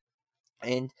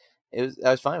 and I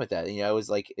was fine with that. It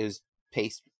was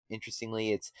paced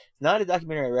interestingly. It's not a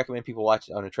documentary I recommend people watch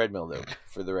on a treadmill, though.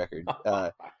 For the record,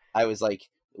 I was like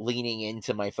leaning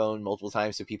into my phone multiple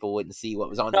times so people wouldn't see what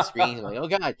was on the screen. I'm like, oh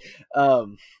god,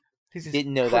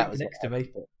 didn't know that was next to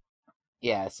me.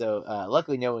 Yeah, so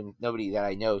luckily nobody that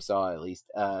I know saw, at least.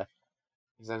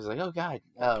 Because I was like, oh god.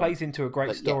 Plays into a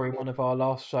great story. Yeah. One of our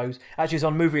last shows, actually, is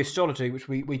on movie astrology, which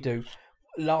we do.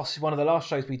 One of the last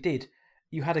shows we did,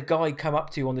 you had a guy come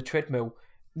up to you on the treadmill.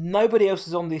 Nobody else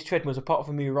is on these treadmills apart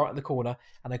from you right in the corner,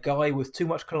 and a guy with too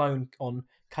much cologne on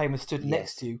came and stood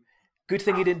next to you. Good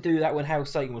thing he didn't do that when Hail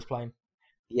Satan was playing.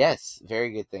 Yes, very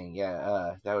good thing.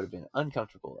 Yeah, that would have been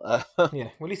uncomfortable. Yeah,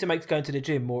 well, at least it makes going to the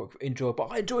gym more enjoyable.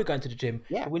 I enjoy going to the gym.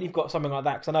 Yeah. But when you've got something like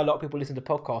that, because I know a lot of people listen to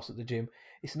podcasts at the gym,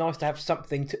 it's nice to have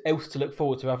something else to look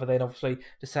forward to other than obviously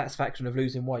the satisfaction of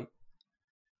losing weight.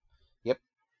 Yep.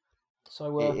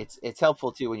 So it's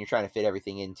helpful too when you're trying to fit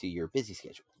everything into your busy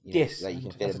schedule. Yes, that you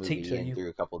can fit a movie in through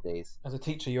a couple of days. As a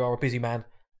teacher, you are a busy man.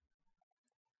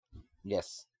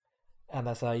 Yes. And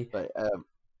as a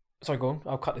sorry, go on.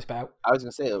 I'll cut this bit out. I was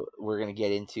going to say we're going to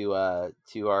get into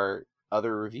to our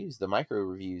other reviews, the micro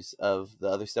reviews of the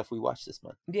other stuff we watched this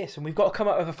month. Yes, and we've got to come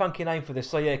up with a funky name for this.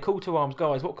 So yeah, Call to Arms,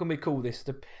 guys. What can we call this?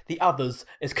 The Others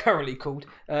is currently called.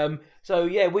 So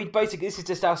yeah, this is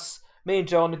just us, me and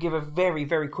John, to give a very,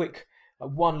 very quick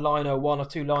one-liner, 1 or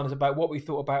 2 liners about what we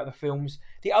thought about the films,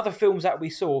 the other films that we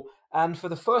saw, and for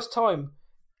the first time,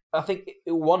 I think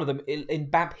one of them in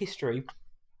BAMP history,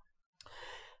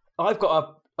 I've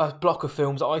got a block of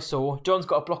films that I saw. John's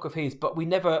got a block of his, but we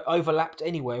never overlapped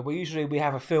anywhere. We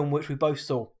have a film which we both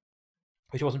saw,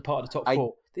 which wasn't part of the top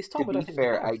 4. This time, to be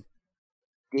fair, I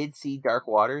did see Dark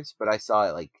Waters, but I saw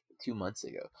it like 2 months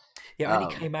ago. Yeah,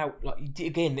 and it came out like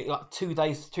 3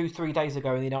 days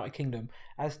ago in the United Kingdom,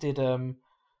 as did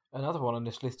another one on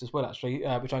this list as well, actually,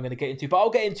 which I'm going to get into. But I'll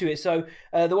get into it. So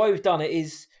the way we've done it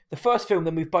is the first film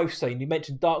that we've both seen. You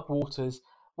mentioned Dark Waters.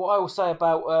 What I will say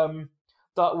about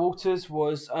Dark Waters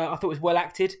was I thought it was well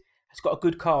acted. It's got a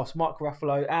good cast: Mark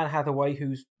Ruffalo, Anne Hathaway,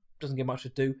 who doesn't get much to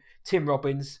do, Tim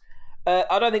Robbins.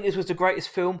 I don't think this was the greatest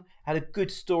film. Had a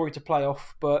good story to play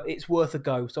off, but it's worth a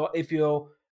go. So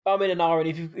I'm in an hour, and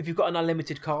if you've got an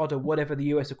unlimited card or whatever the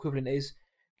US equivalent is,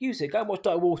 use it. Go and watch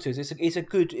Dark Waters. It's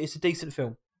a decent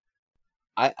film.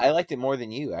 I liked it more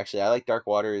than you, actually. I like Dark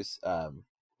Waters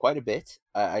quite a bit.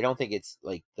 I don't think it's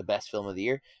like the best film of the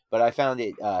year, but I found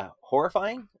it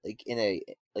horrifying, like in a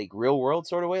real world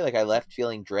sort of way. Like I left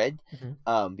feeling dread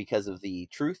because of the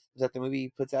truth that the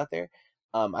movie puts out there.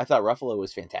 I thought Ruffalo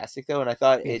was fantastic though, and I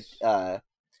thought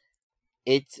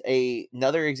it's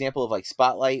another example of like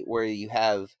Spotlight, where you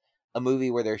have a movie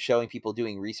where they're showing people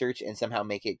doing research and somehow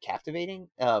make it captivating,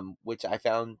 which I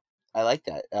found I like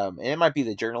that. And it might be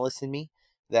the journalist in me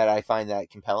that I find that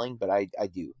compelling, but I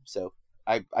do. So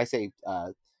I say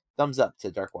thumbs up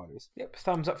to Dark Waters. Yep,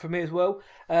 thumbs up for me as well.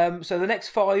 So the next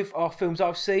 5 are films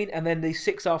I've seen, and then the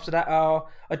 6 after that are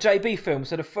a JB film.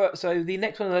 So the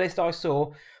next one on the list I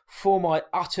saw for my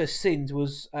utter sins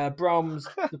was Brahms'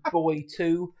 The Boy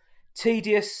 2.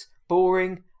 Tedious,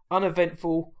 boring,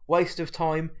 uneventful, waste of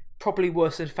time, probably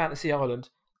worse than Fantasy Island.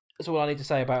 That's all I need to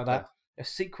say about Okay. that. A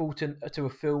sequel to a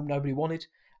film nobody wanted,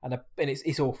 and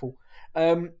it's awful.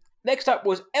 Next up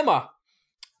was Emma,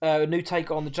 a new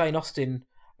take on the Jane Austen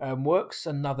works,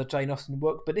 another Jane Austen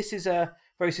work, but this is a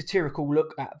very satirical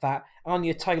look at that.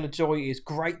 Anya Taylor-Joy is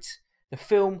great. The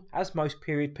film, as most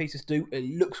period pieces do, it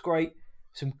looks great.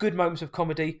 Some good moments of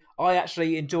comedy. I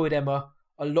actually enjoyed Emma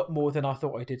a lot more than I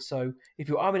thought I did. So if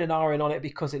you're umming and ahhing on it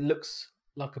because it looks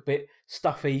like a bit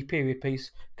stuffy period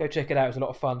piece, go check it out. It's a lot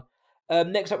of fun.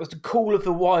 Next up was The Call of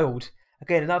the Wild.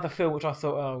 Again, another film which I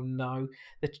thought, oh no,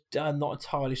 I'm not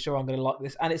entirely sure I'm going to like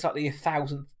this. And it's like the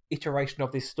 1,000th iteration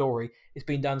of this story. It's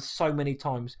been done so many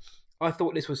times. I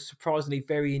thought this was surprisingly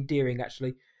very endearing,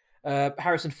 actually.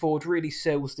 Harrison Ford really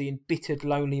sells the embittered,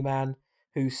 lonely man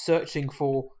who's searching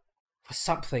for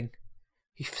something.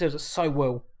 He sells it so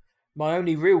well. My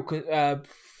only real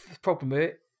problem with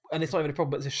it, and it's not even a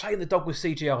problem, but it's a shame the dog was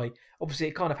CGI. Obviously,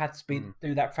 it kind of had to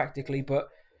do that practically, but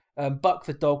Buck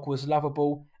the dog was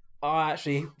lovable. I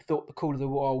actually thought The Call of the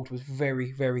Wild was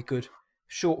very, very good.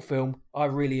 Short film. I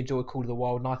really enjoyed Call of the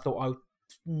Wild, and I thought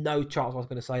no chance I was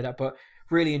going to say that, but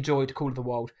really enjoyed Call of the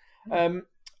Wild.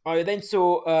 I then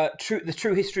saw The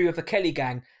True History of the Kelly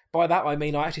Gang. By that I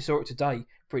mean I actually saw it today,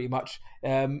 pretty much,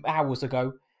 hours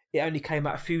ago. It only came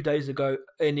out a few days ago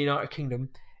in the United Kingdom.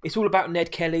 It's all about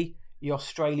Ned Kelly, the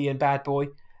Australian bad boy.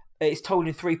 It's told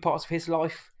in 3 parts of his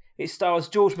life. It stars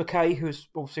George Mackay, who was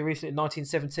obviously recent in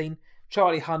 1917,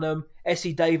 Charlie Hunnam,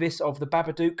 Essie Davis of The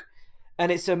Babadook,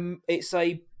 and it's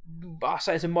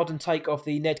a modern take of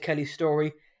the Ned Kelly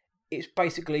story. It's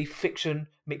basically fiction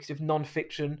mixed with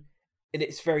non-fiction, and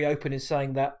it's very open in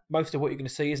saying that most of what you're going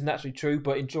to see isn't actually true,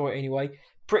 but enjoy it anyway.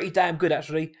 Pretty damn good,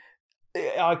 actually.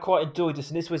 I quite enjoyed this,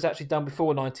 and this was actually done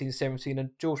before 1917, and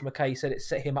George Mackay said it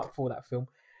set him up for that film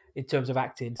in terms of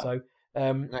acting. So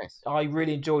Nice. I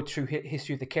really enjoyed True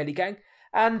History of the Kelly Gang.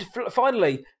 And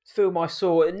finally, the film I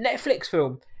saw, a Netflix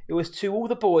film. It was To All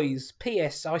the Boys.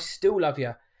 P.S. I Still Love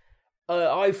You.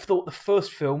 I thought the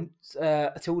first film,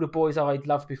 To All the Boys I'd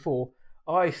loved before,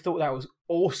 I thought that was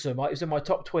awesome. It was in my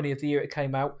top 20 of the year it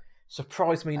came out.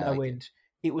 Surprised me no end.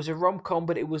 It was a rom-com,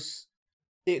 but it was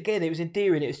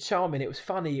endearing, it was charming, it was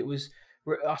funny, it was,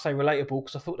 I say relatable,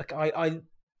 because I thought I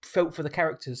felt for the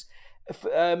characters.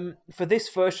 For this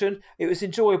version, it was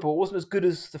enjoyable. It wasn't as good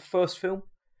as the first film,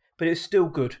 but it was still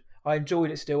good. I enjoyed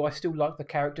it still. I still like the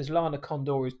characters. Lana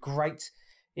Condor is great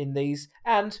in these,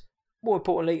 and more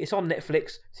importantly, it's on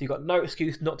Netflix, so you've got no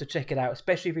excuse not to check it out,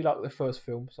 especially if you like the first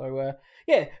film. So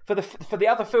yeah, for the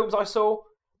other films I saw,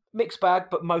 mixed bag,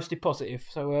 but mostly positive.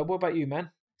 So what about you,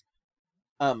 man?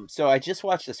 So I just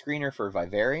watched a screener for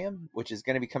Vivarium, which is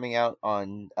going to be coming out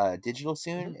on digital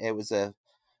soon. Mm-hmm.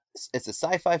 It's a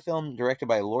sci-fi film directed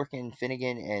by Lorcan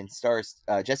Finnegan and stars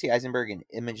Jesse Eisenberg and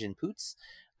Imogen Poots.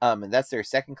 And that's their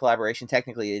second collaboration.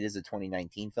 Technically, it is a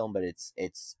 2019 film, but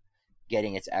it's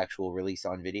getting its actual release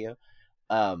on video.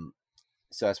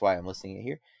 So that's why I'm listing it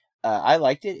here. I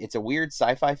liked it. It's a weird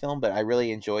sci-fi film, but I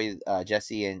really enjoy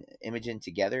Jesse and Imogen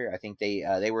together. I think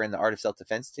they were in The Art of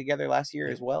Self-Defense together last year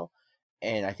as well.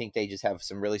 And I think they just have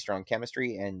some really strong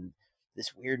chemistry. And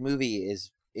this weird movie is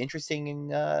interesting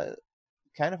and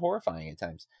kind of horrifying at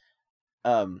times.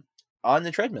 On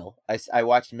the treadmill, I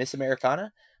watched Miss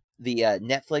Americana, the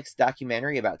Netflix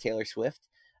documentary about Taylor Swift.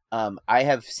 I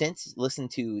have since listened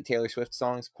to Taylor Swift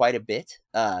songs quite a bit.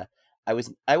 I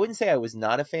wouldn't say I was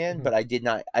not a fan, but I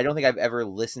don't think I've ever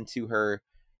listened to her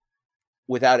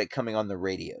without it coming on the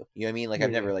radio. You know what I mean? Like, I've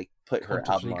never like put her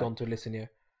album on. Gone to listen, yeah.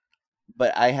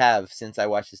 But I have since I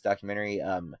watched this documentary.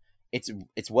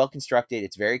 It's well constructed.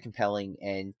 It's very compelling,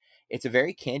 and it's a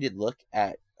very candid look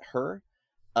at her.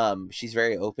 She's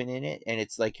very open in it, and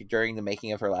it's like during the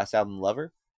making of her last album,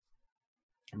 Lover.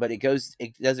 But it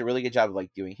does a really good job of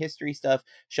like doing history stuff,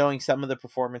 showing some of the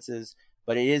performances.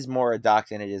 But it is more a doc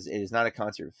than it is not a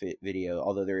concert video.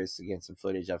 Although there is again some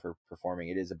footage of her performing,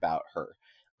 it is about her.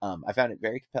 I found it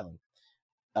very compelling.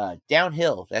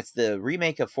 Downhill, that's the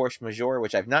remake of Force Majeure,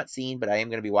 which I've not seen, but I am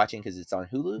going to be watching because it's on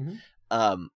Hulu.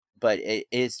 Mm-hmm. But it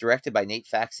is directed by Nate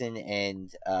Faxon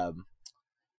and I'm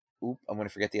going to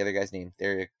forget the other guy's name.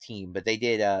 They're a team, but they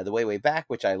did The Way Back,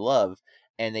 which I love,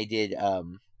 and they did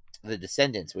The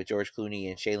Descendants with George Clooney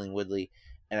and Shailene Woodley,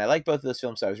 and I like both of those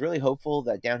films, so I was really hopeful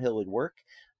that Downhill would work.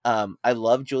 I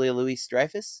love Julia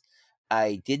Louis-Dreyfus.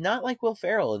 I did not like Will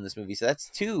Ferrell in this movie, so that's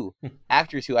two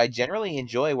actors who I generally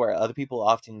enjoy where other people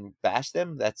often bash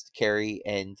them. That's Carey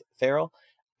and Ferrell,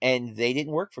 and they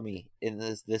didn't work for me in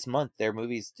this month. Their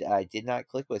movies I did not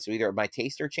click with, so either my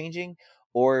tastes are changing,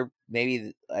 or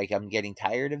maybe like I'm getting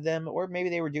tired of them, or maybe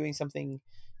they were doing something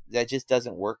that just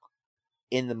doesn't work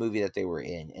in the movie that they were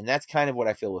in, and that's kind of what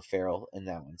I feel with Farrell in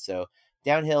that one. So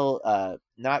Downhill,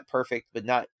 not perfect, but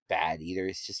not bad either.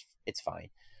 It's fine.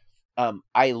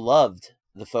 I loved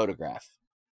The Photograph.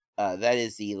 That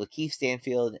is the Lakeith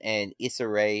Stanfield and Issa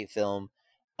Rae film,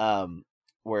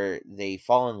 where they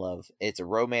fall in love. It's a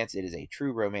romance. It is a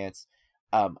true romance.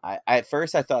 I at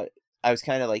first I thought, I was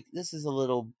kind of like, this is a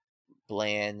little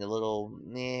bland, a little,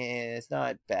 it's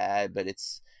not bad, but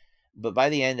by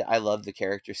the end, I loved the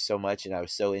characters so much, and I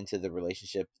was so into the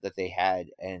relationship that they had,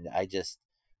 and I just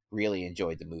really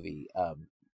enjoyed the movie.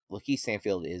 Lakeith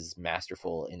Stanfield is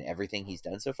masterful in everything he's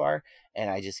done so far, and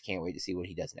I just can't wait to see what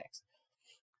he does next.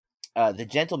 The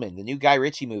Gentleman, the new Guy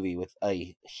Ritchie movie with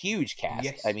a huge cast.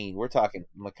 Yes. I mean, we're talking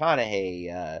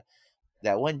McConaughey,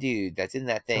 that one dude that's in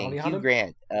that thing, Charlie Hugh Hunnam?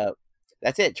 Grant.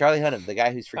 That's it, Charlie Hunnam, the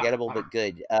guy who's forgettable but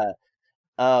good.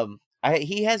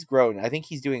 He has grown. I think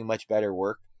he's doing much better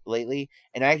work lately,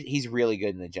 and he's really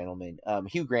good in The Gentleman.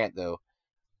 Hugh Grant, though,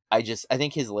 I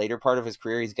think his later part of his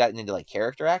career, he's gotten into like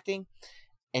character acting,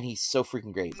 and he's so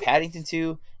freaking great. Paddington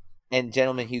 2 and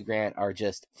Gentleman Hugh Grant are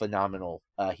just phenomenal.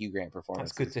 Hugh Grant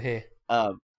performances. That's good to hear.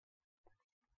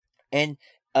 And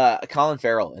Colin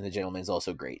Farrell in The Gentleman is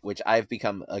also great, which I've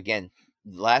become, again,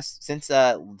 since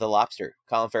The Lobster.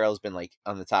 Colin Farrell has been like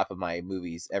on the top of my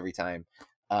movies every time.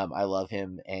 I love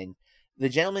him, and The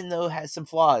Gentleman, though, has some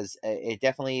flaws. It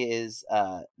definitely is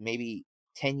maybe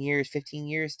 10 years, 15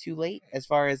 years too late as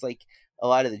far as like a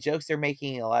lot of the jokes they're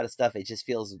making, a lot of stuff. It just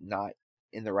feels not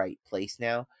in the right place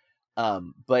now.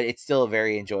 But it's still a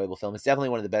very enjoyable film. It's definitely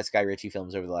one of the best Guy Ritchie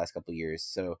films over the last couple of years.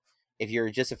 So if you're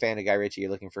just a fan of Guy Ritchie,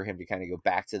 you're looking for him to kind of go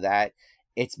back to that,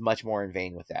 it's much more in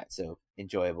vein with that. So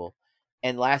enjoyable.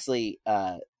 And lastly,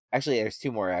 actually, there's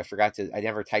two more. I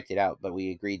never typed it out, but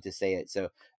we agreed to say it. So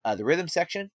the Rhythm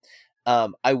Section,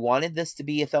 I wanted this to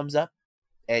be a thumbs up,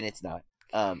 and it's not.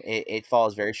 It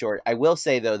falls very short. I will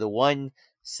say, though, the one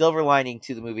silver lining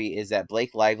to the movie is that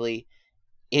Blake Lively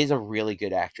is a really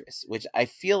good actress, which I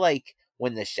feel like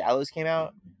when The Shallows came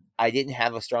out, I didn't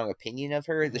have a strong opinion of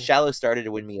her. The Shallows started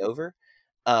to win me over.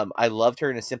 I loved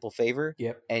her in A Simple Favor,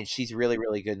 Yep. and she's really,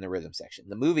 really good in the Rhythm Section.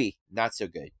 The movie, not so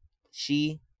good.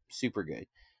 She, super good.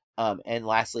 And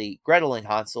lastly, Gretel and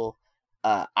Hansel.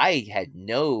 I had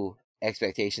no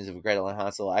expectations of Gretel and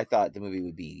Hansel. I thought the movie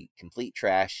would be complete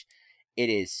trash. It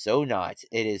is so not.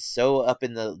 It is so up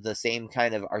in the same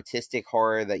kind of artistic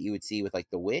horror that you would see with like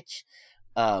The Witch.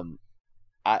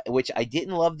 Which I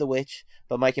didn't love The Witch,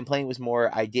 but my complaint was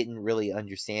more I didn't really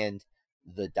understand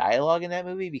the dialogue in that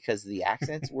movie because the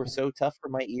accents were so tough for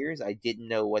my ears. I didn't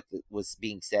know what was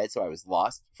being said, so I was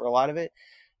lost for a lot of it.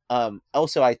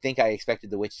 Also, I think I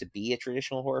expected The Witch to be a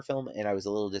traditional horror film, and I was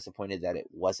a little disappointed that it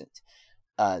wasn't.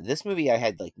 This movie, I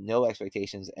had like no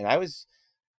expectations, and I was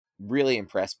really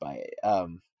impressed by it.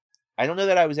 I don't know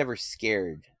that I was ever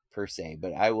scared per se,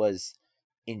 but I was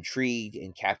intrigued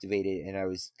and captivated, and I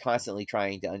was constantly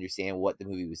trying to understand what the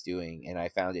movie was doing, and I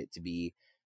found it to be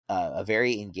a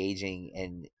very engaging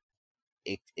and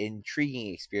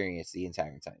intriguing experience the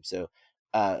entire time. So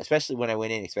especially when I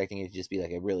went in expecting it to just be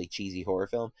like a really cheesy horror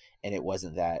film, and it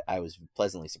wasn't that. I was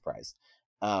pleasantly surprised.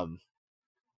 So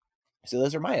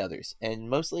those are my others, and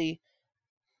mostly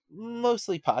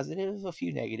positive, a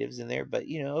few negatives in there, but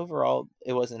overall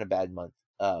it wasn't a bad month.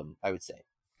 I would say.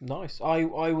 Nice. I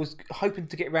was hoping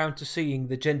to get around to seeing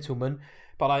The Gentleman,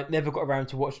 but I never got around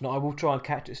to watching it. I will try and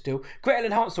catch it still. Gretel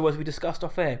and Hansel, as we discussed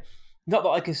off air, not that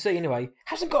I can see anyway,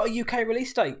 hasn't got a UK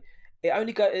release date. It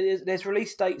only there's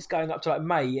release dates going up to like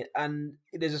May, and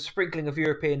there's a sprinkling of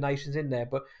European nations in there,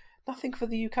 but nothing for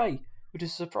the UK, which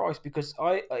is a surprise because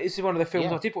this is one of the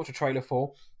films I did watch a trailer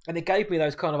for, and it gave me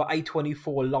those kind of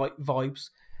A24 light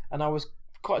vibes, and I was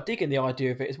quite digging the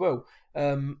idea of it as well.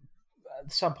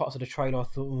 Some parts of the trailer I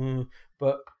thought,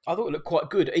 but I thought it looked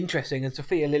quite good, interesting, and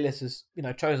Sophia Lillis has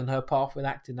chosen her path with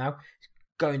acting now,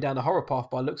 going down the horror path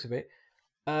by the looks of it.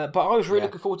 But I was really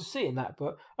looking forward to seeing that.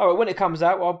 But all right, when it comes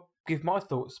out, I'll give my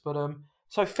thoughts. But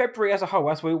so February as a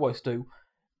whole, as we always do,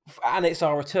 and it's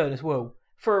our return as well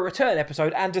for a return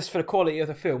episode, and just for the quality of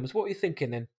the films. What are you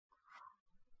thinking then?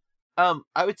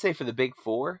 I would say for the big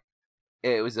four,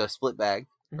 it was a split bag,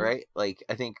 right? Like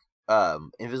I think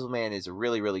Invisible Man is a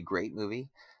really, really great movie.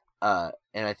 And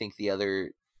I think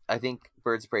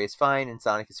Birds of Prey is fine, and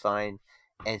Sonic is fine,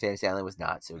 and Fantasy Island was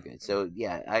not so good. So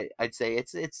yeah, I'd say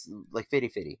it's like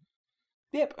 50-50.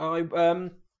 Yep,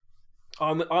 I'm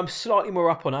slightly more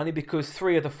up on only because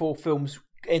 3 of the 4 films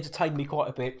entertained me quite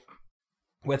a bit.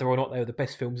 Whether or not they were the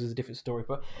best films is a different story,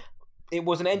 but it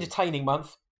was an entertaining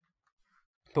month.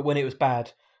 But when it was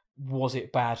bad, was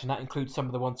it bad? And that includes some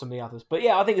of the ones, some of the others. But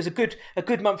yeah, I think it's a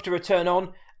good month to return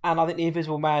on. and I think The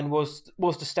Invisible Man was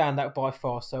the standout by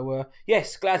far. So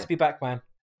yes, glad to be back, man.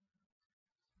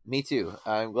 Me too.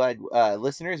 I'm glad,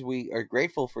 listeners. We are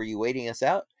grateful for you waiting us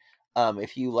out.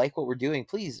 If you like what we're doing,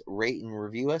 please rate and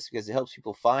review us because it helps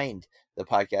people find the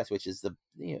podcast, which is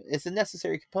it's a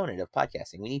necessary component of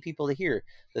podcasting. We need people to hear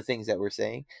the things that we're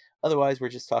saying. Otherwise, we're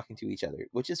just talking to each other,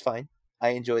 which is fine. I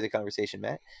enjoy the conversation,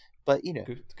 Matt. But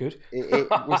good.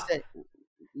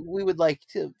 We would like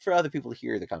for other people to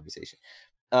hear the conversation.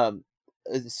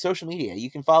 Social media. You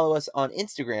can follow us on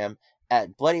Instagram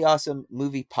at Bloody Awesome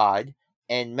Movie Pod.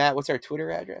 And Matt, what's our Twitter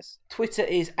address? Twitter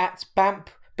is at BAMP,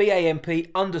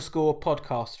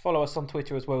 BAMP_podcast. Follow us on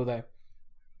Twitter as well, though.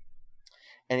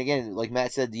 And again, like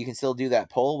Matt said, you can still do that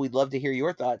poll. We'd love to hear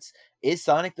your thoughts. Is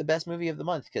Sonic the best movie of the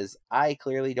month? Because I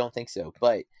clearly don't think so,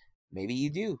 but maybe you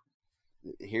do.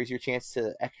 Here's your chance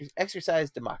to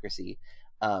exercise democracy.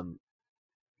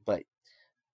 But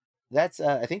that's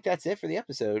I think that's it for the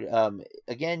episode.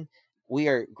 Again, we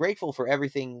are grateful for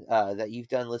everything that you've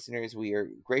done, listeners. We are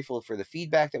grateful for the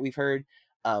feedback that we've heard.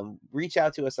 Reach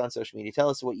out to us on social media. Tell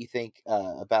us what you think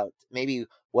about maybe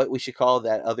what we should call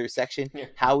that other section,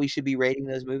 how we should be rating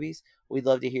those movies. We'd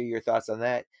love to hear your thoughts on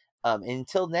that. And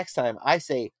until next time, I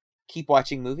say keep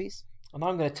watching movies. And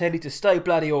I'm going to tell you to stay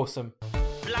bloody awesome.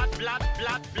 Blood, blood,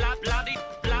 blood, blood, blood.